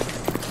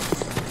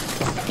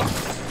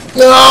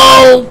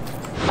 No!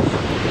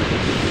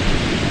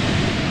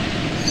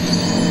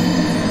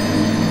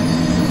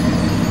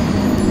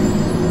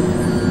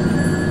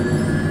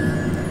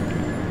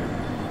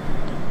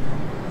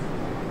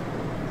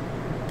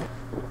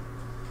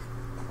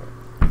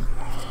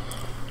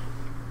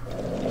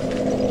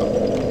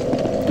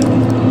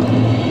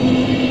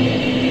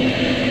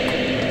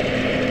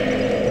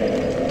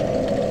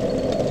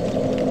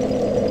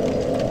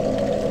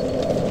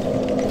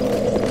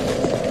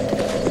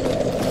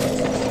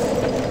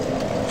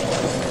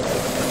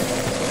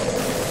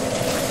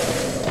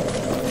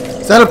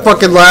 Is that a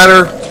fucking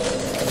ladder?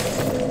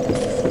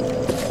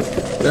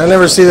 Did I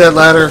never see that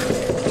ladder?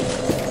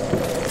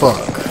 Fuck.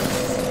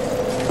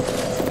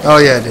 Oh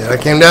yeah, I did. I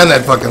came down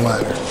that fucking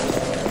ladder.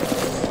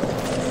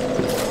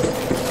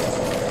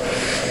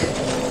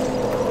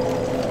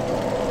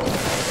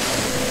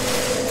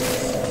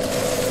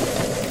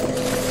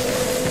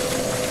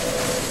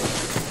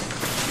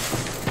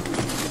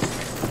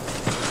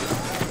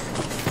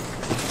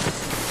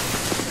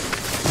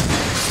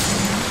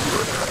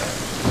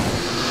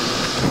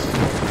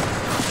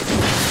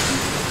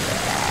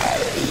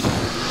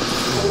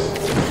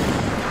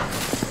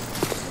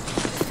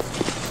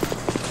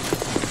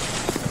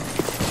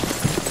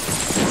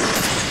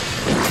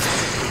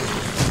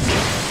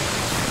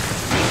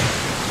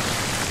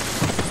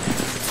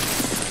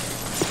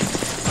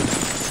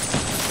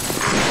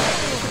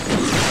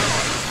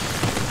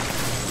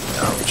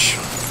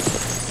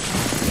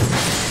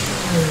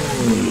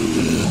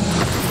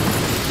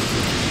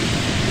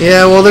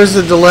 Yeah, well, there's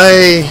a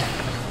delay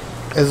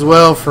as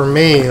well for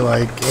me.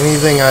 Like,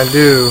 anything I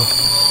do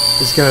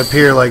is going to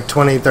appear like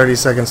 20-30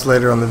 seconds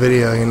later on the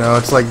video, you know.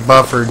 It's like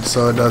buffered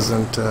so it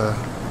doesn't,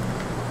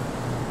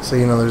 so,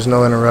 you know, there's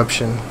no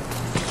interruption.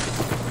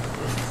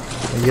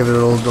 I give it a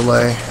little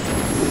delay.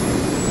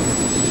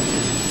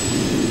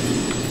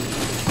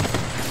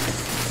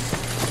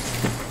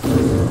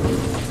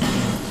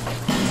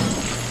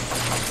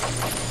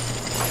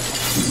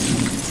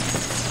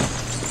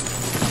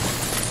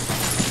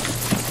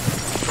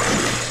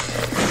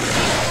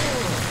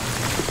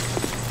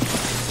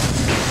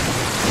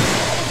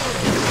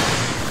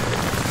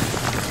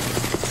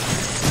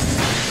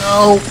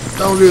 No,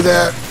 don't do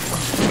that.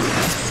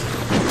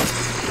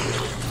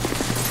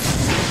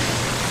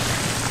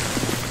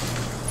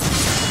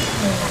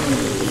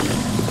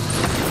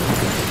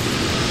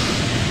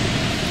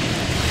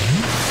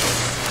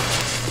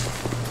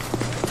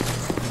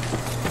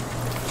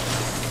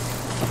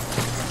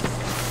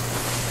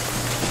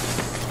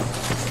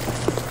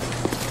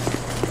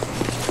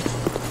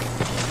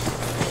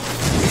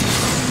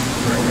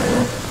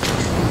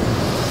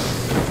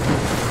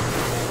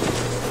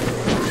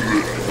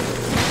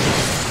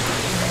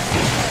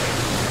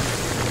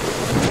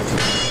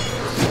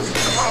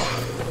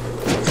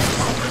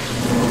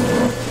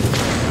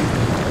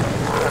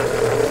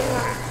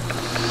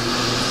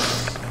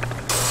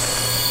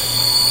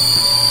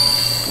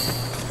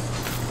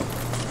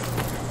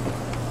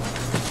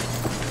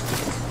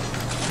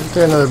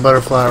 There's another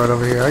butterfly right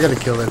over here. I gotta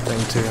kill that thing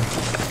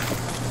too.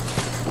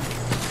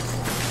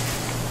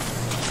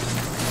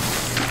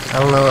 I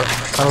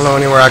don't know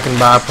anywhere I can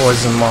buy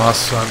poison moss,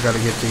 so I've got to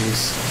get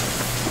these.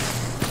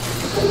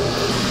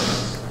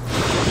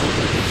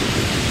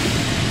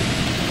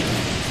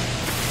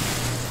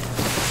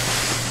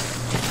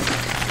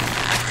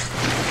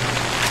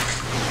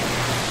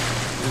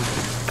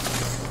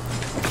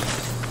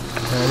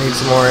 I need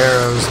some more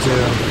arrows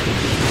too.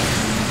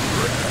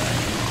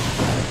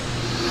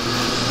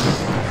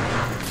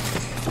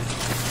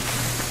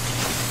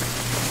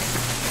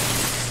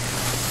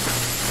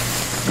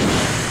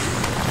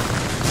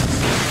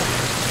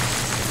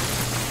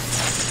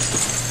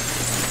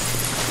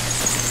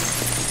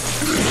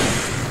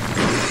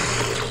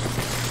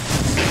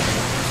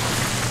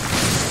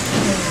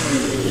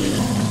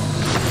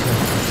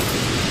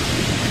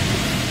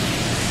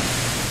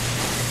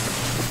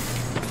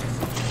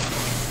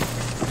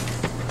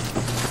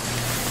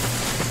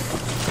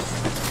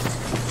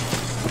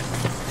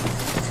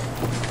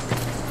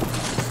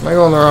 Am I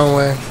going the wrong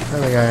way? I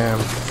think I am.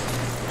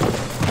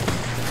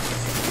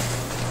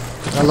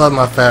 I love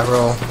my fat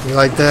roll. You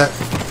like that?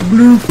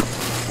 Bloop.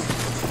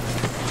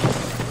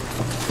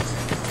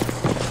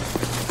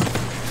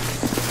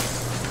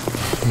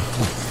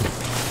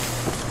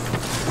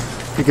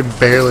 He could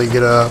barely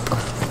get up.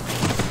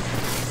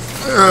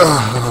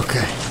 Ugh,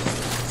 okay.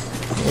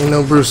 Ain't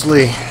no Bruce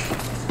Lee.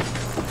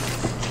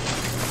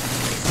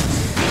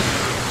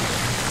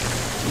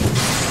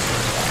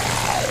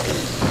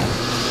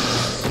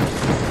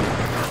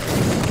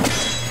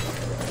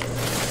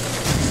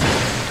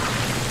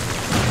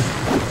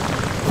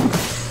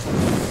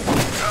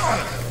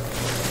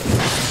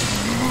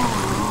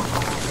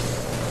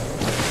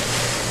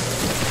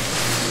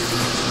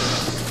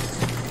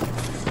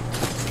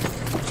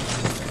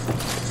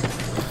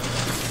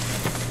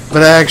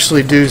 But I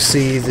actually do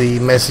see the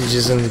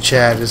messages in the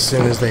chat as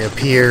soon as they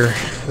appear.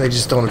 They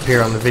just don't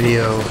appear on the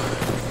video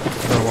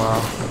for a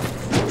while.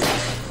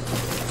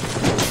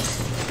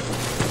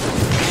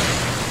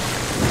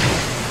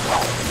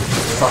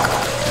 Fuck.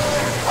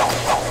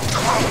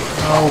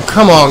 Oh,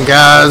 come on,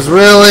 guys.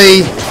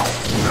 Really?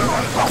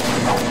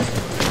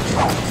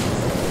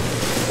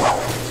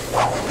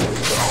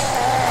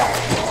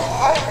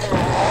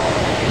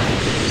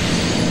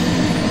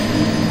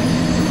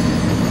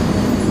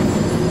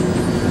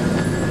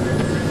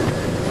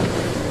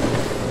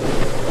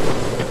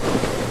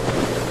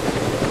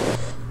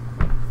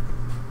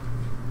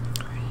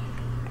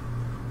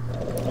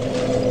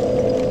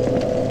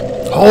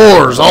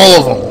 Whores, all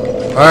of them.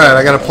 Alright,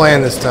 I got a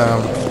plan this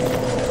time.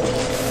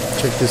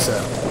 Check this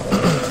out.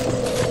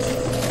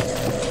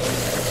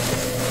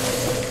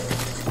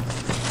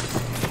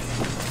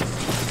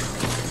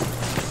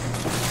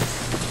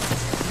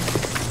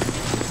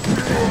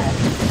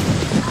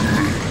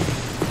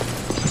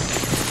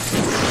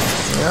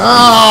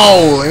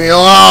 No! Leave me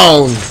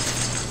alone!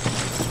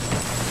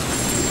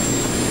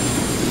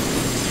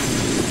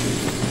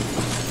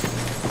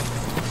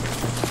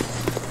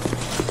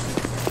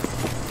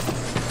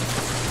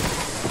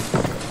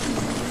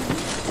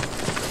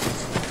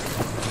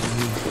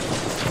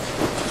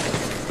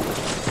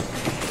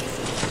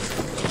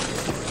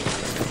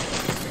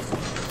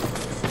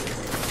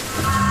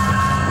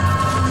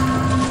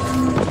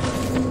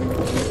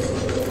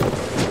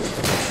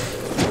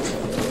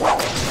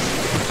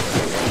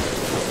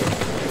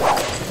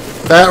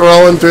 That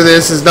rolling through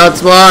this is not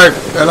smart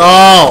at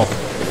all.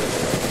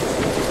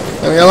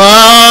 Leave me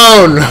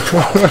alone.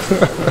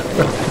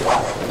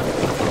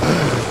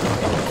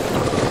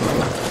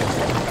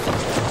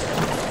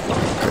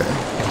 Okay.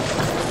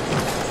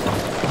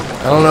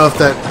 I don't know if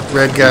that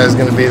red guy is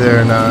going to be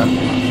there or not.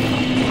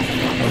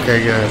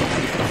 Okay, good.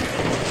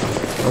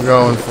 We're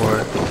going for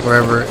it.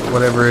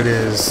 Whatever it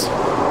is.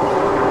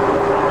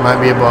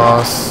 Might be a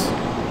boss.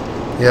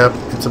 Yep,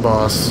 it's a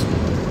boss.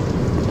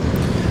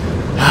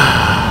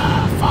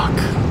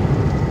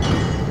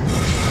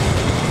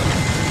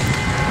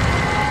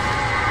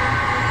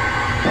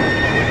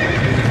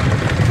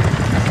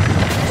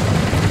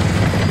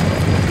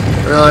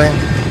 Really?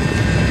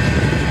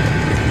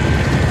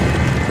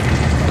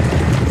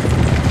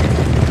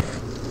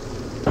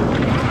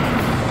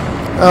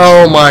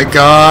 Oh my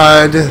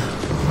god.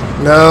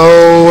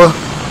 No.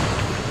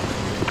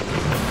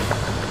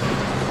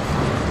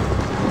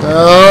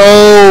 No.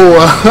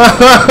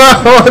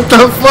 What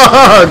the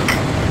fuck?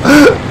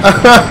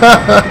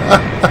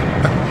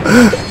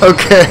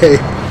 Okay.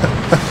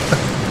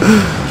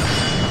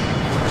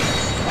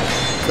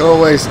 Go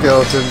away,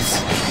 skeletons.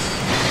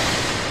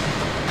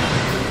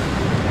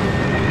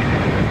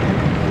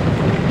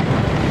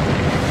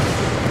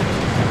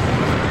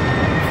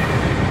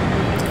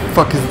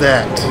 Fuck is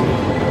that?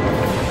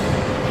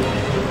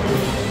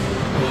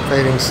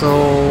 Fading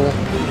soul.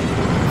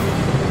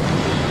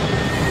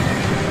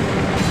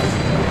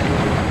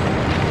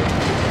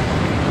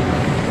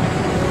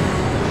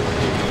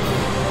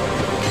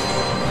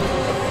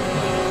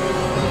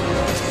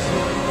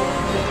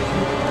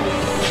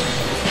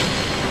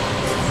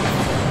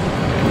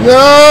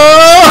 No!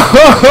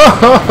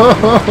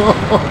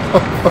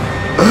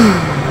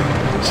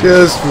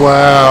 Just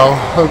wow.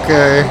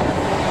 Okay.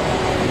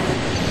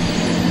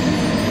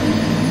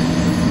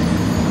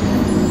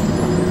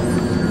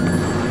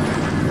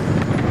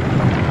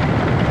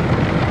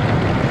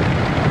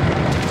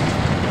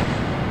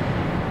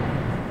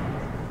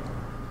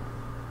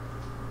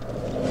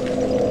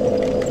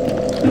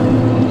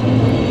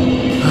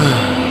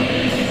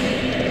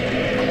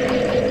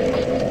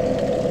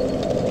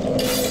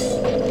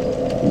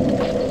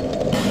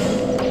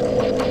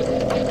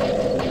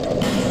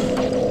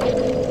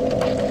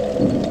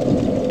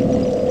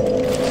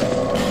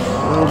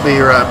 I'll be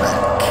right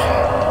back.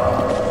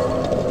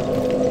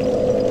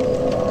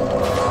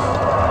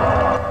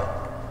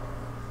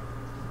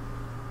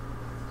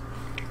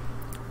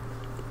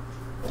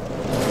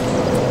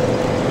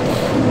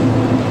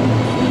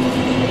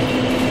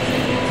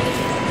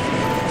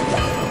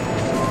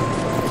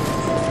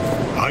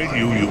 I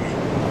knew you.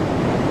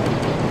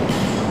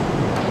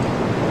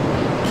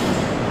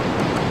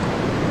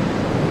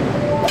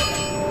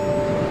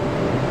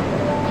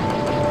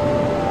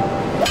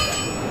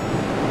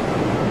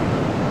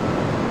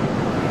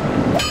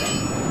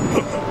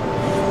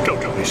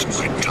 Don't waste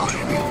my time.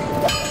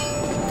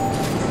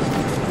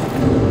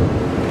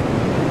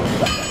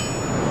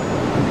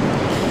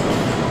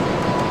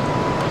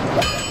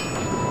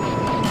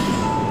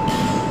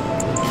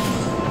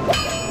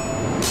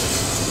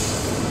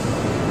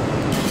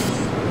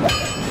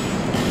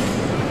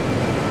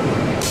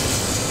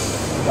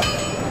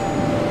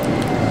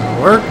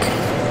 Work.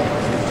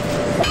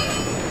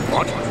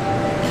 What?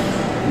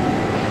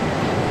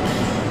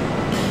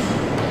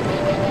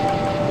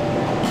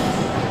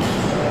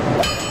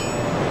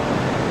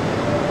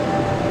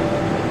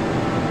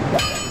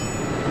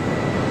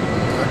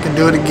 I can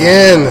do it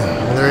again.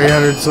 Another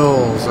 800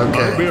 souls. I'll be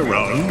Okay.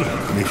 around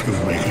if you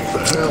make it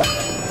back.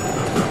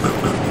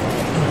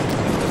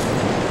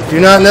 Do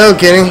not know,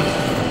 Kenny.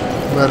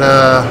 But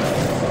I'm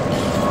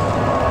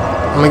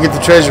gonna get the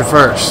treasure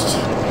first.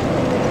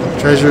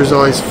 Treasure is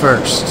always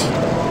first.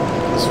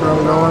 That's where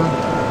I'm going.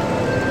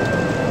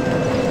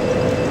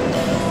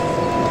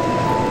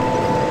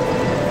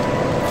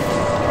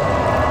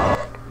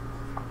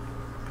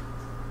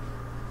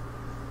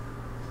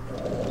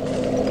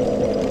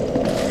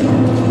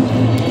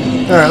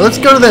 Alright, let's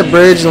go to that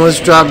bridge and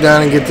let's drop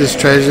down and get this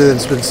treasure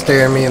that's been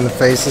staring me in the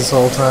face this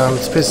whole time.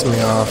 It's pissing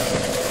me off.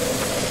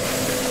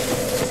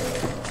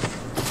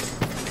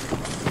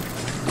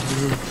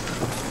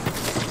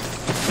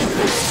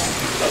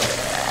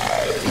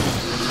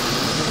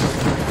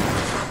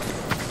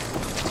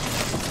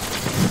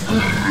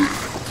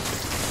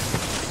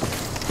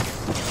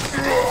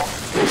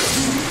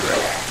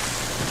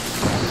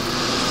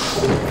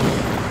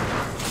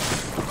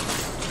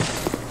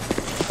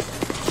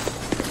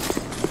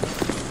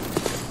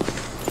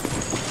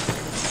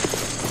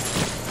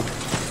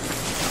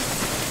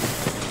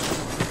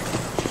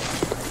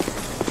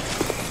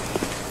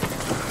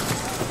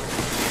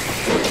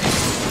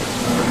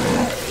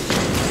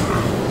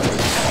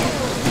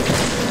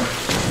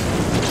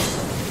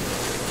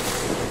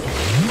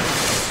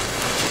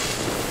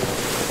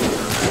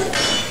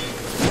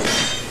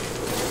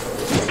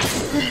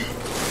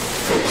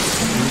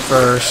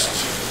 First.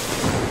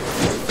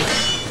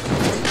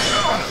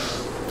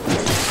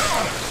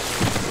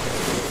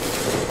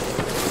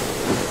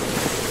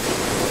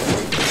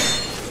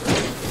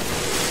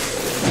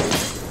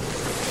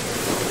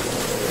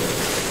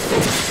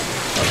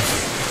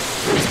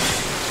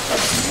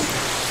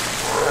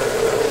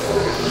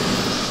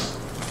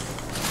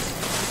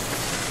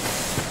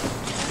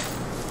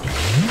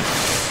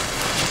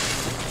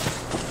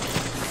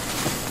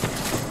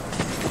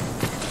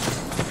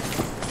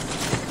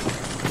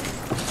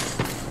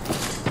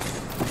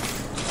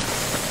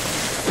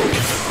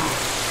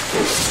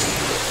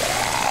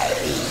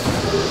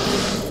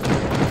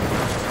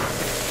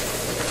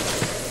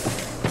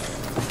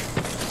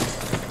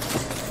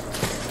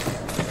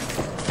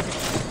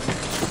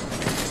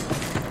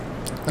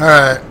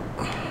 Alright,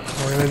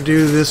 we're going to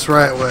do this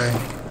right way.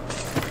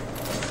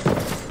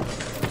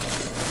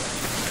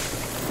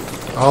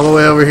 All the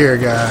way over here,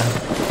 guy.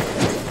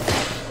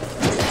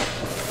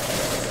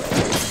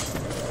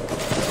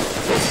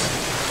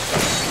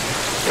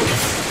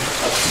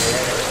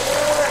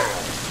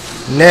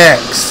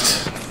 Next.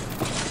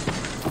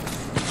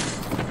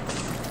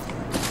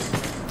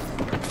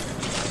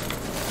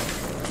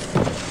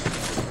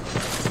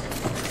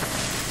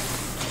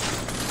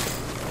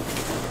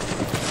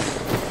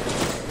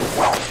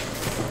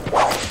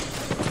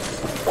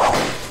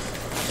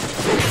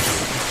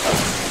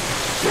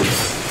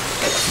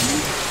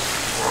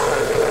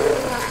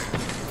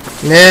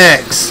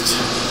 Next.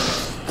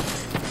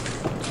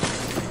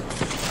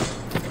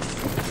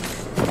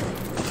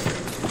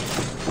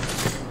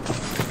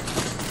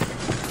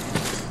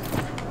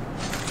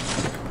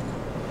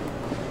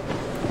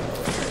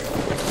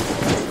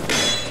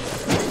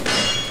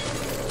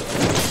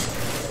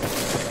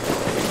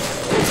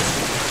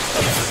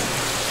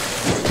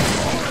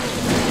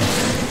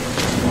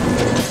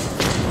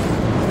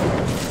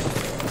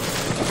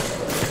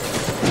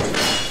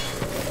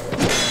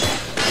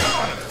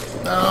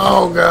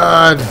 Oh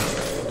God.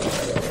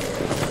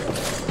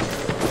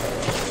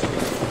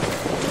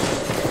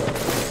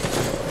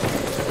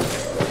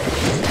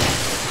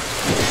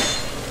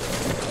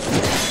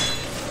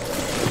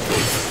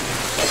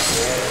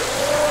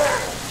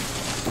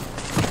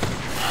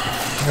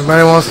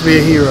 Everybody wants to be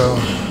a hero.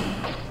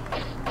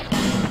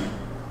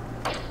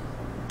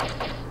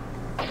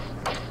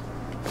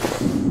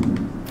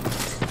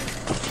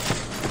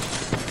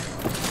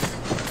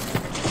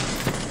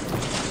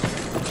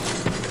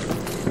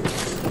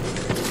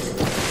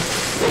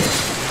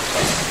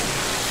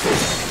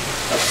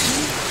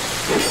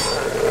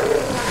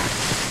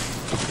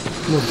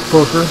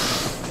 Booker.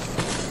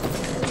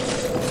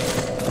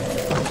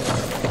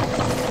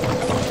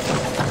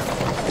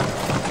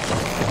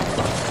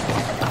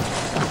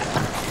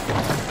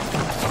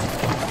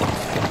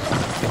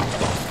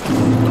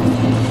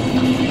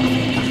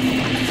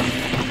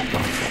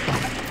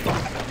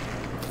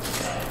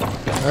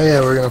 Oh yeah,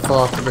 we're gonna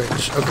fall off the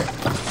bridge. Okay.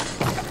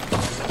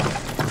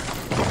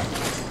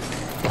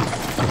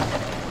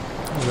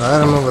 There's an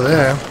item over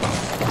there.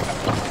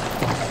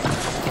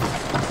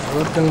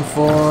 Looking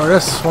for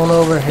this one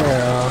over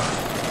here.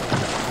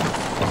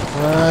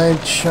 Right,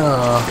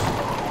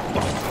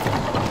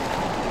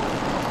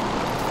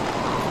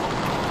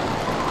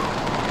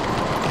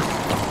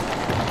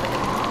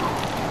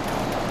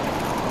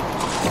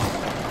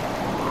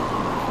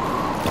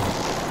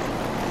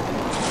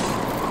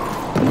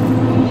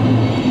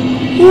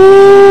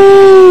 Ooh!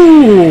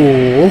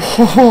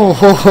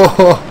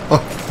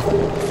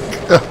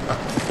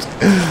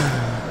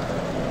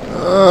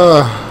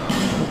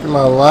 Look at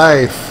my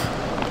life.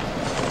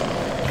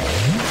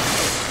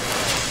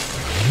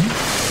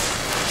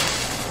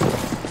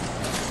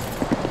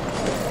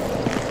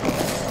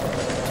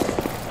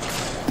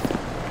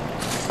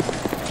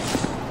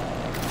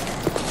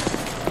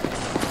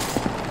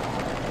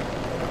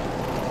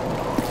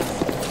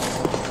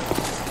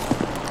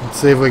 Let's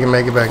see if we can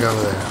make it back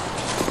over there.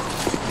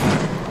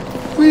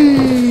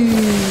 Whee!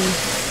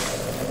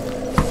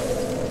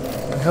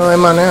 Where the hell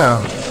am I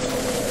now?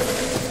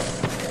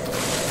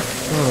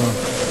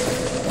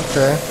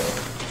 Okay.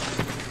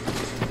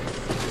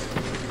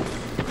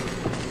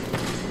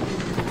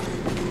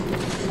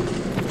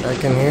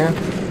 Back in here.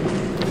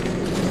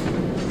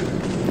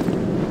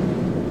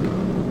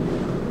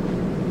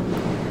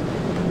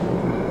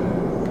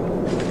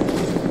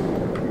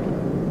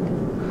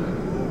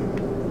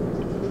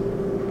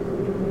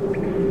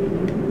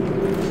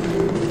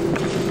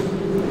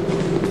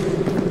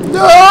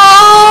 No!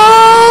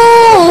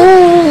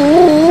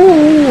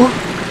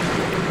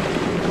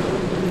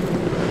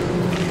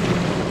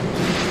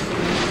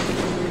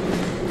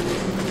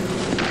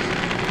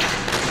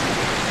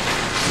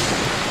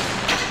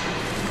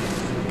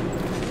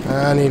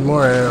 I need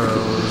more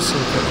arrows.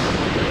 Okay.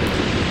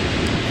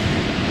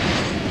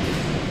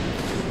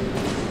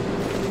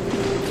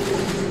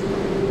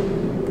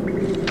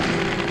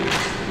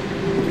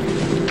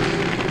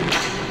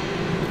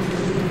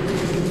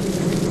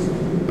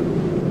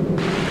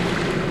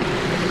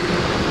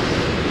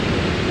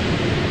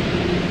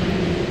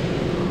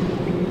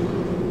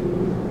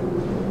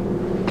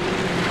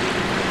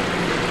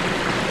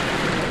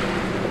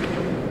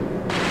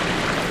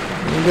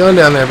 What are you doing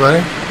down there,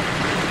 buddy?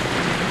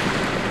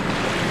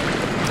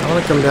 I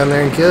want to come down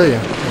there and kill you in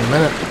a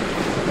minute.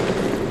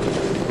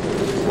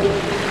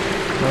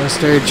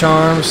 Monastery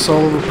charms,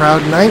 soul of a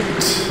proud knight.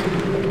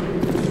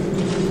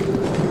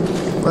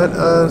 Let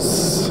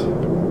us...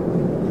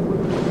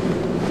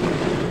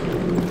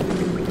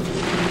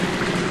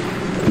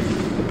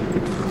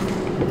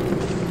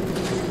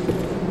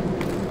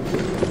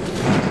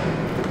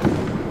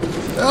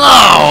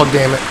 Oh,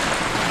 damn it.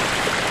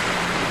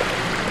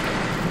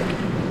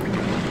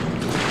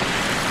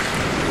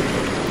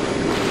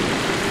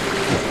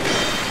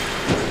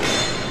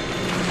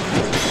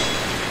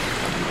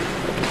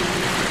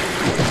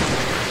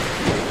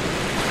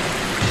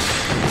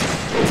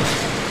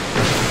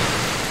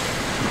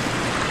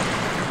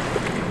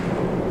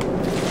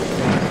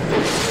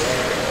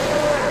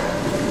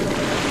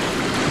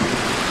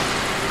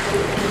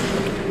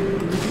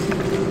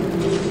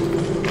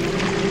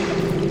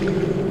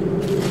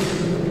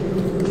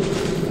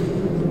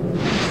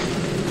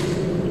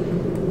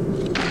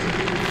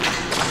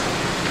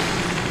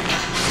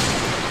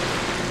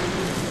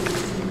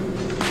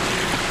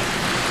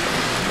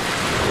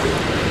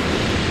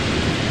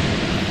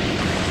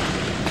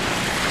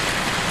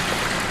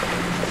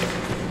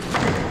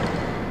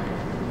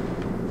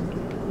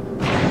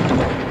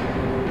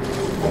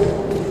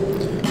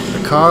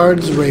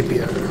 Card's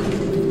rapier.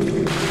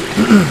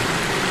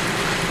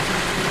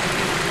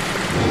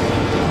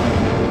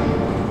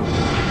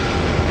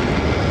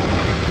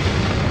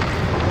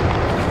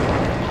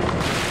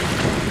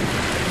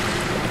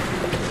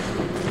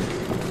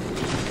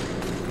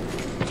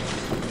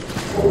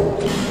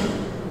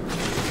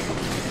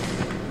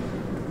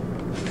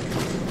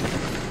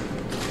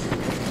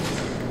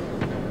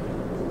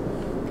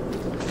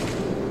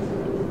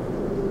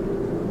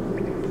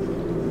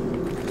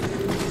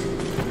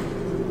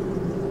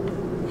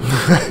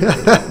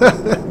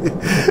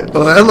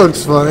 Well, that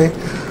looks funny.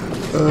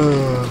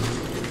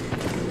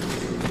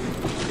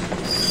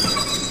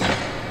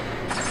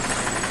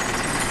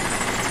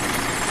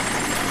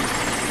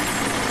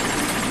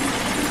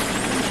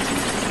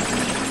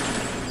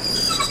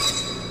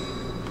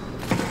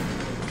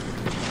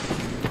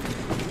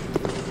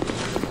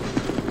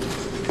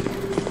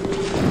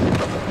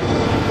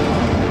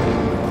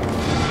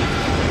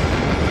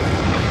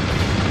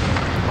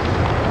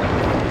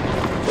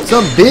 What's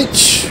up,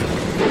 bitch?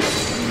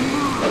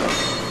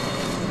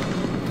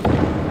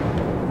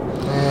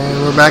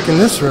 And we're back in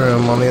this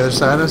room on the other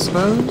side, I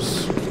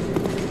suppose.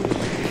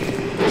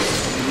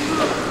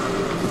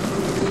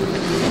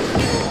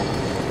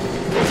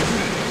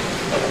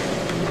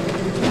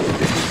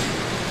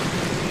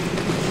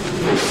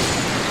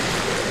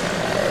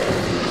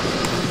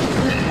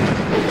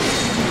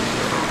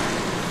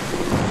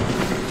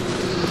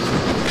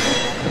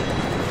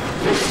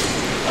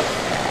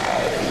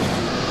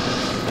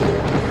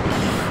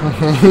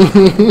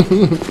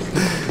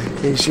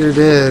 He sure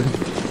did.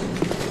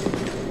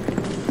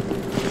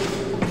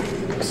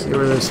 Let's see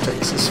where this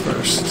takes us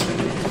first.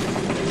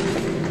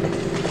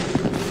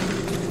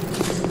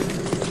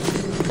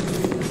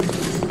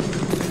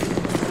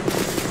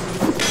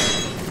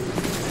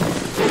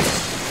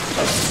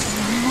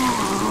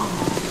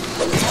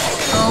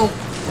 Oh,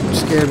 you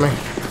scared me.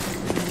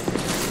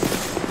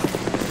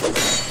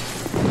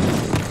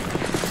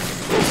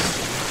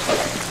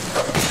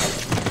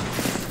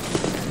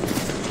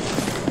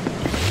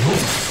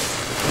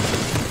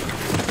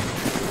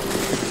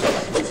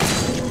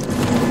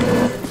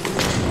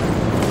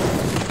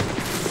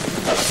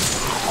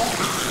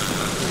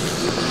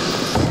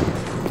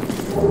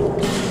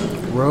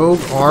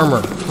 Rogue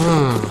armor.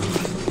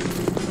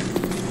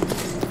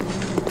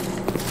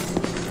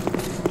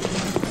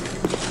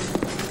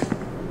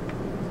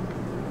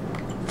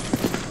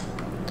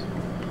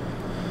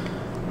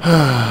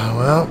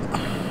 Well,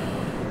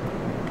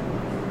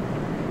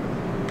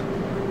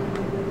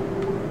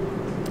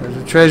 there's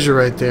a treasure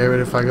right there, but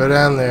if I go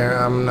down there,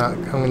 I'm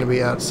going to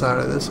be outside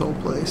of this whole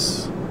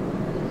place.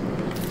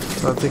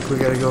 So I think we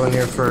got to go in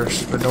here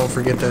first, but don't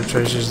forget that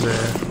treasure's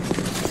there.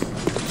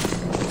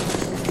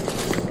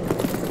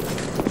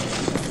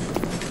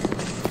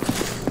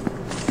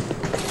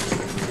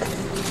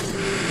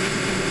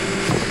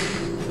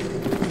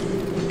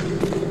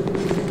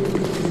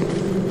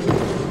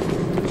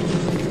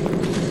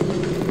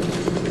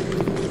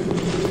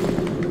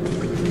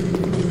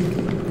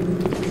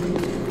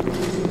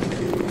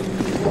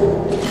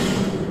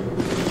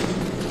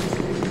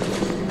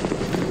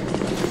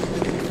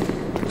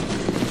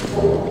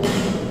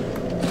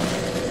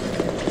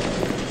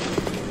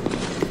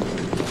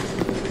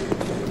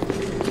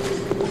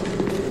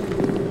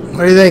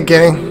 What do you think,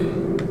 Kenny?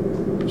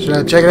 Should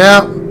I check it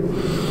out?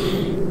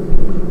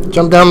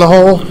 Jump down the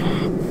hole?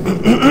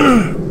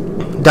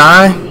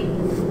 Die?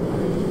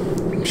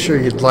 I'm sure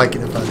you'd like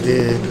it if I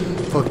did.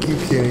 Fuck you,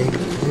 Kenny.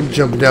 You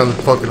jumping down the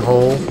fucking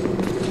hole.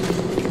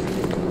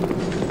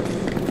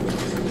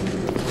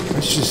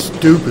 That's just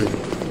stupid.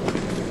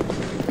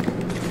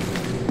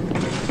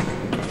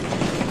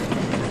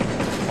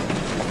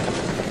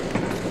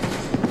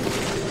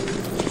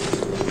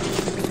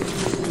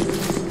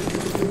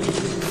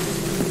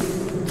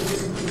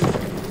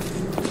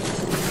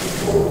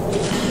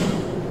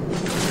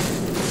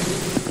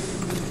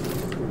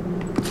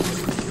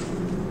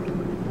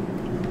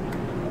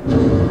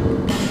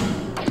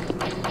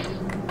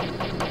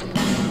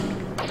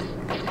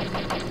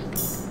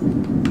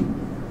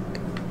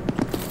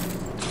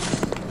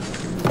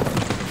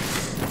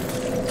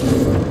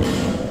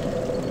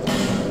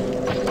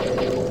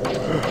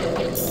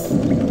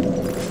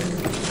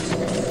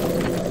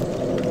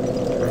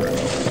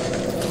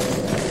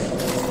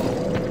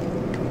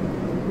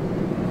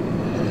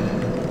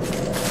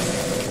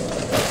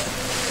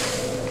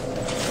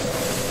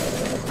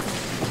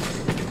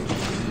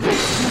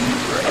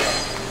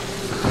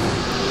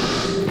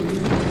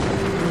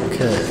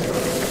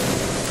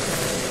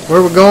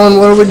 Where we're going,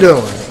 what are we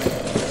doing?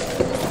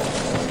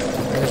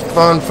 There's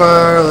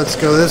bonfire, let's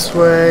go this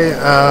way.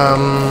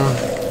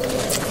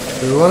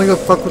 Do we want to go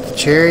fuck with the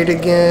chariot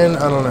again?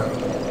 I don't know.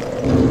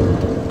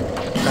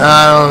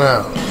 I don't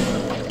know.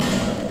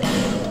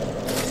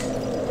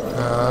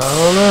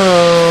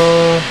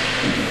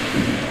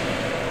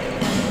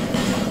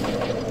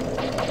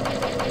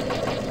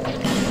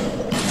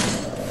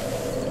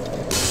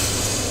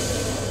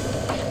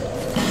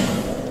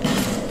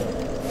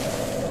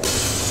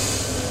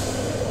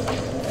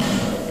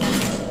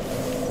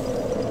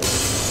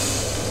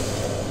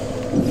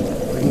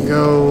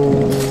 Go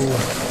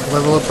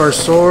level up our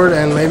sword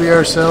and maybe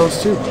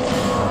ourselves too.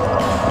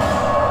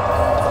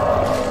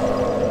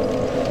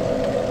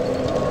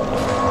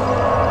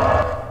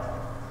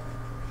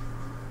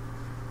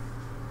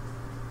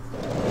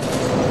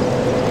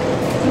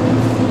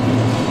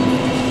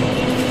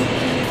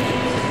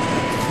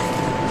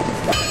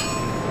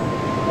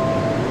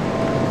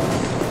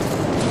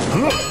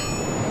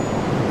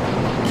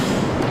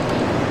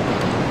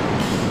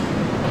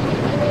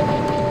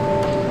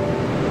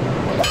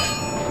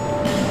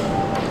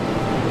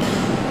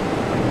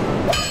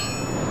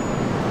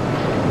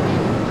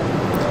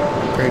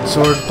 Great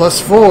sword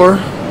 +4.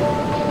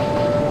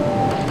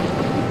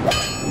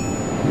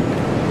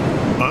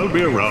 I'll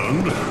be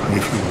around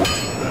if you want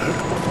that.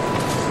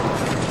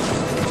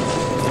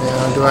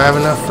 Now, do I have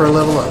enough for a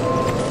level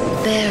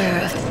up?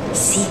 Bearer of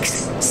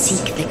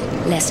seek the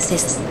less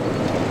this.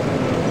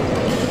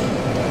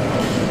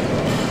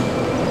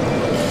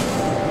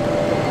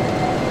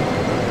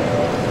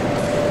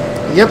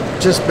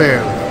 Yep, just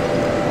barely.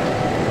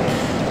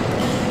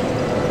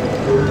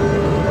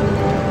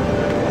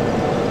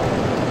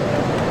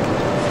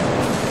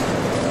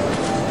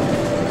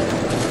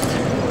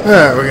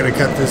 Alright, we're gonna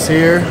cut this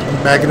here.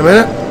 Back in a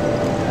minute.